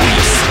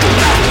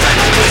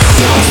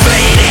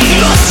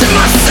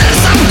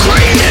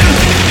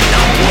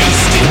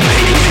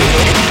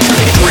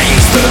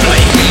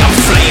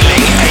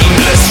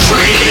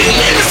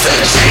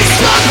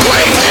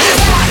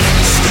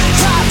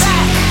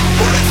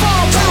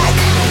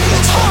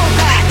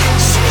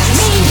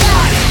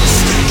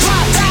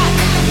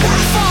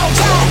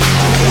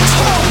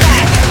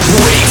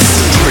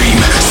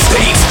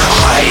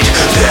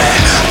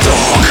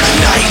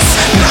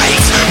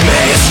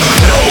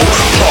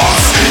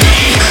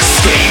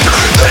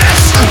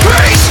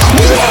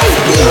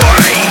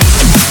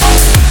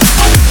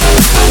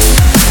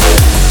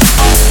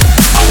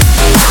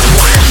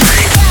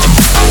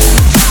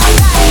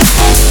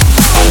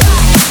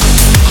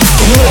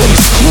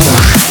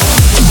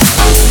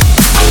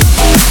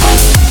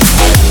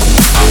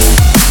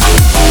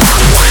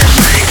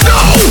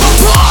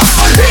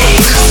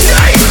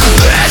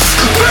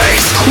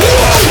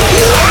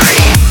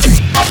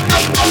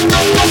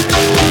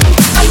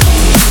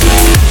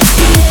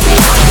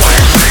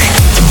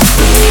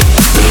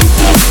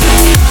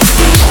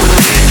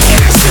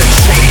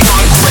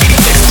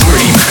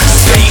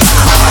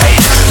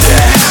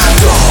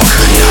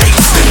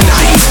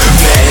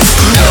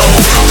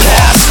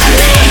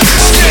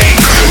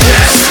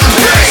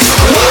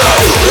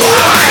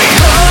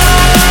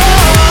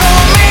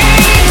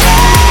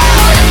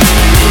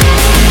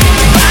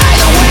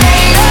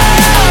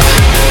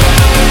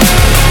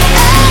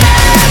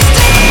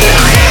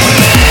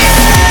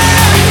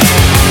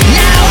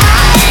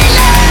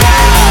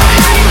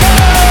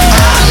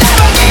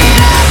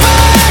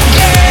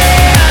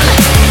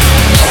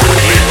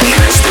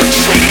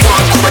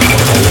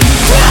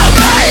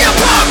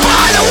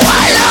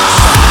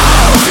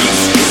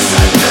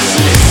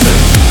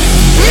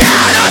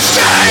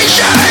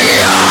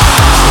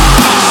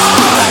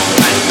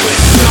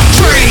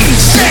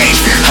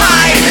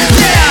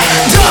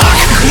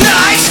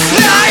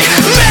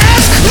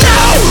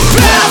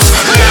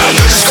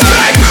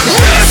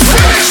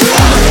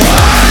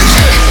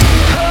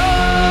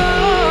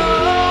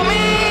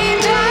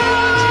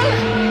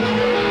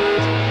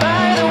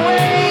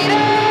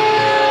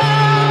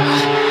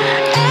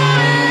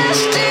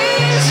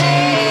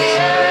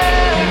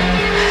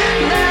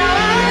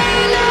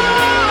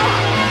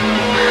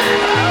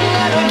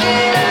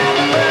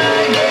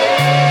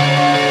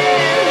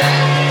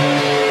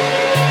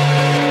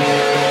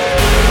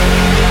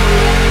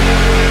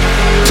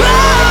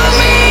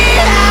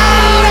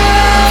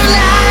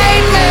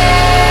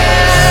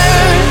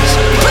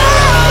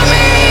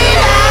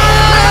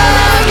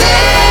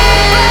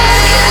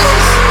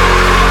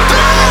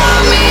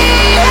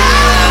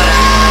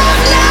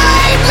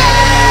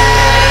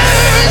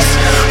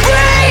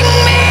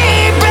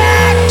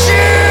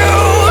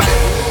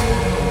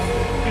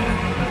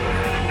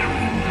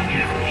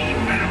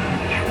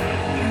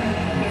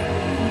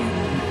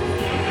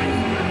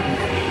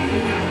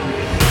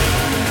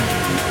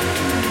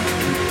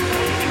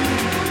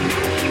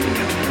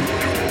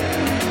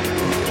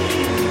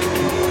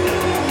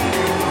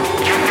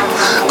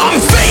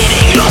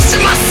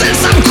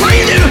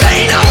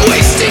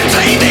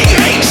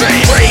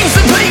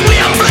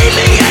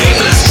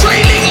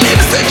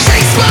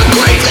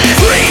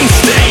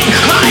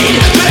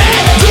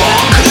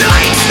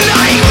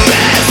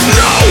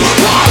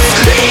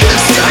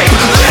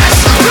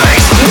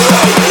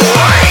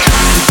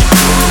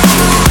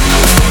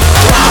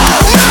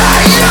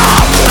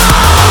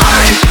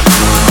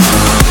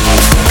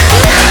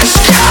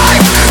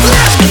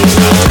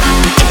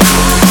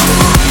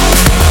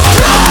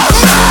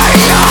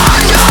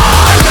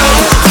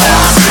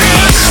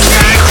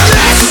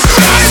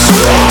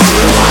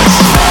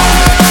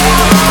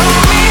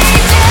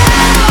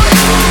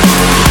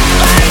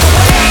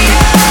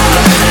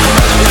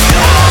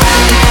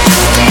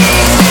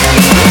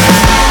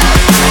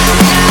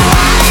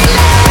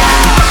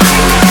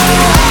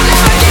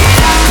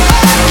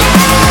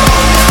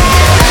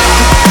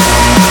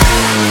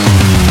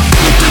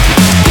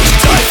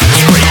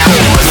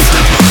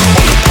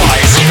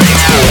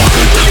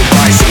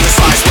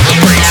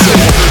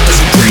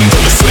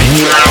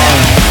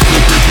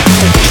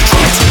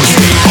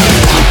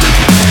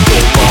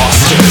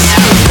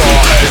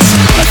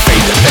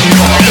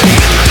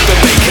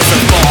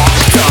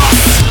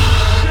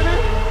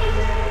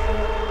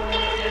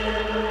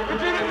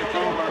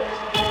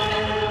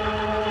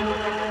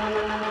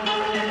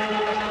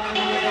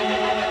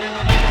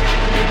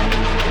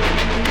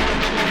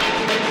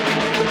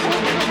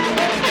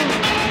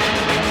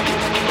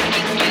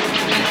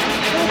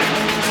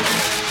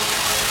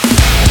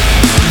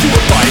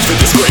 for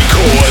this great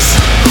cause.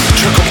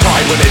 Choke on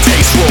pride when it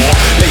tastes raw.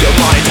 Let your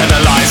mind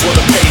analyze what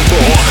the pain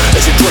brought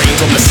as it drains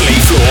on the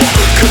slave floor.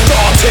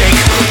 Cathartic,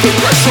 the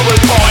pressure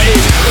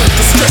imparted,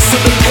 the stress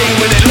and the pain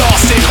when it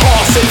lasted.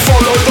 Half it,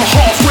 follow the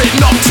half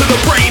written up to the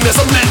brain as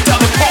I'm led down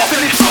the path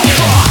and it's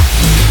over.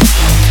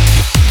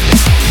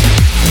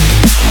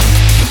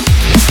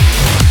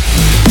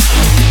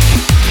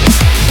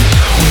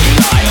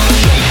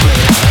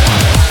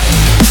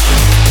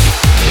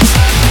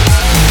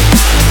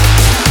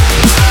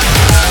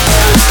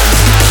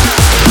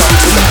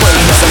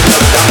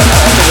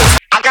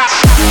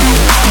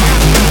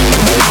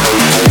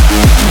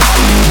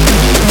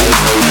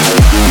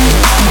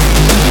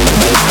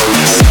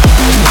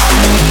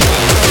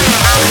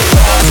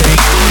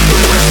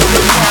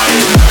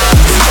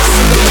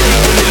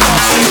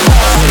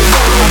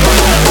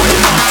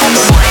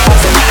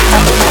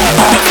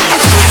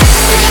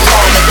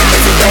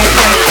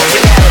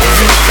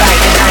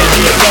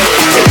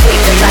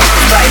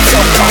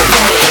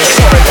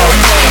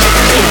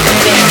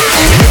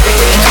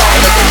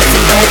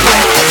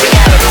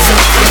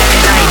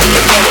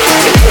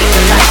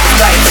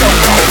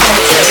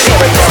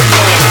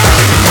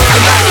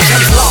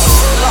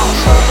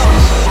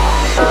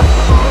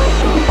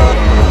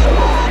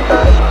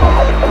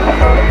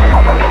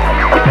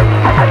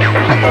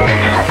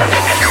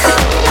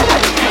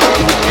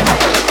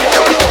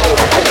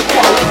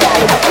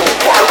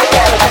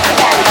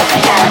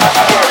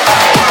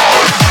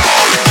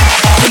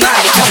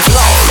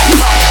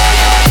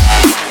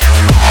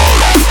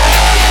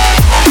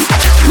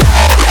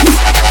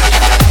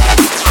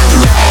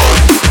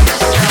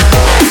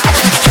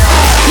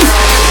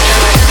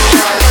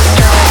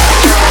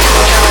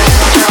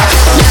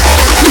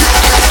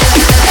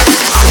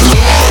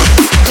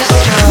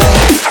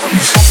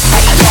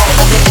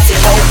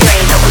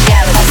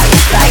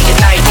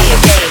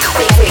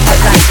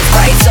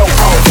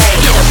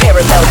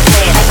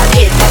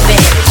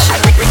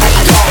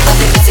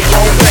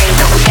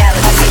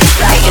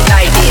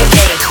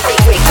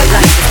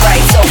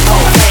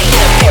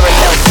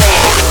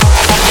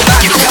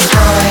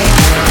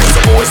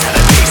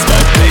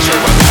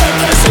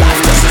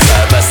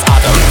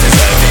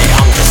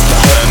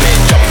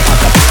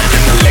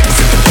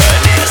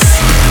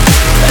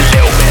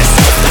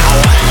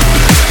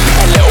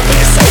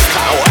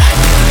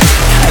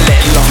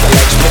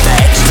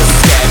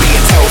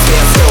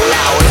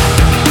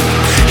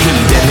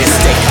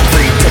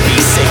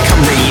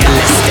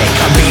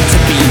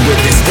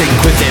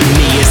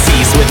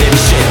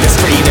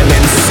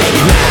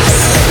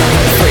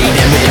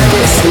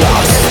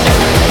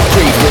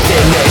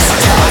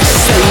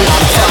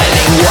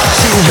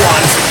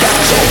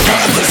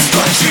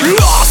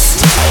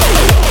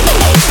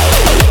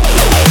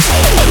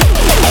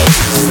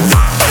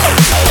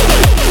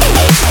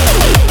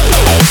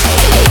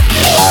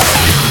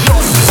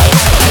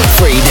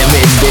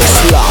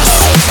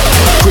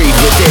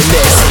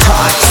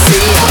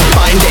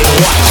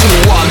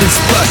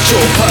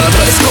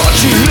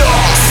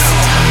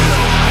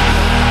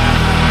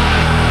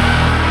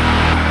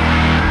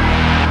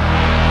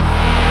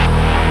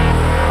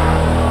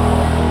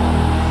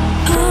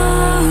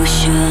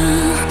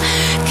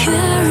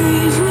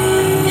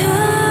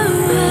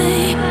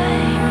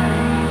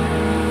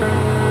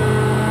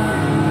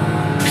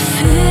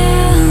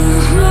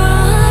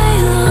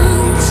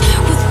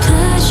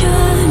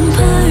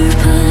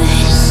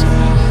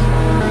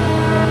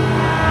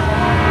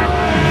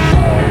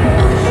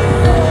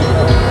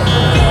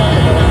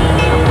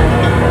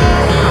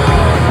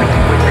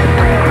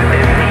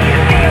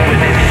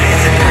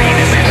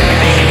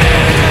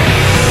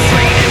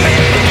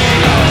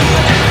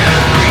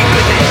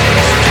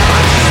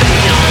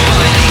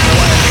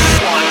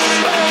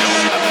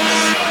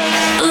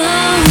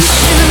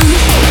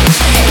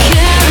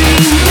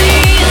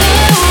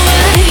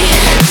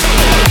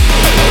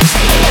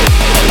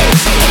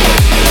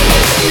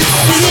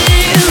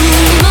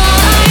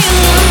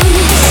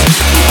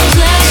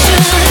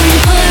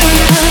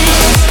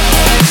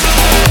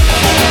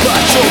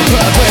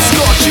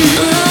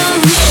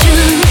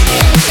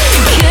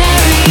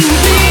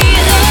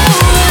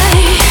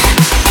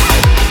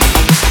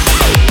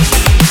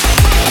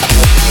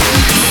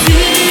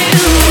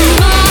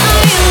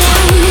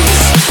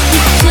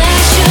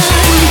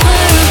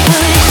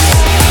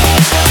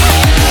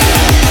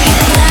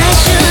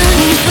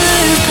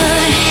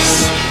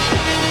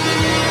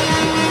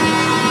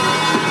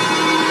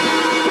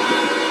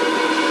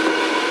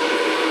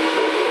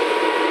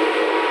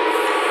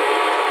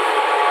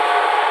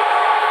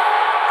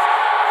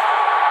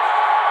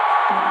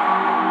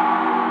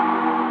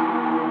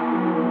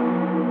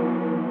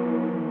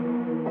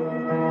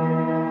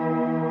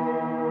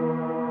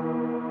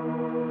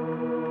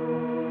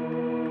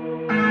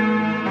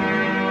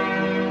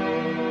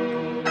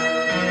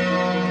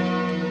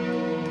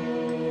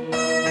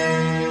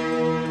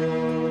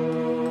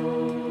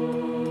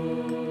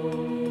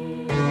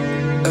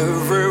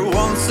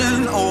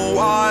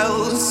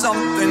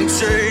 something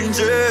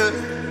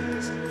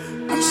changes,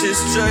 and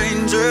she's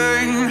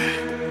changing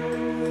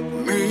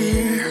me.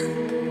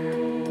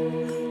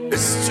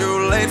 it's too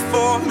late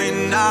for me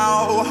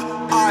now.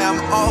 I am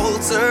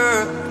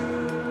altered.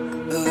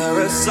 There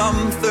is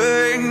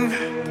something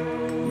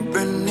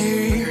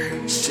beneath.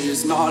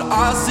 She's not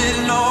acid,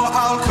 no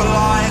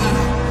alkaline.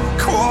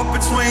 Caught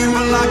between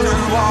black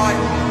and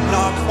white.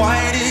 Not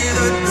quite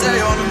either day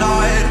or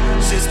night.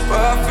 She's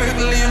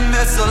perfectly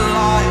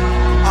misaligned.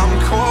 I'm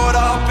caught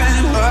up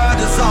in her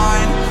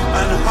design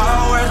and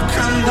how it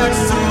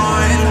connects to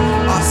mine.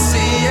 I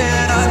see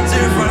in a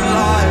different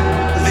light.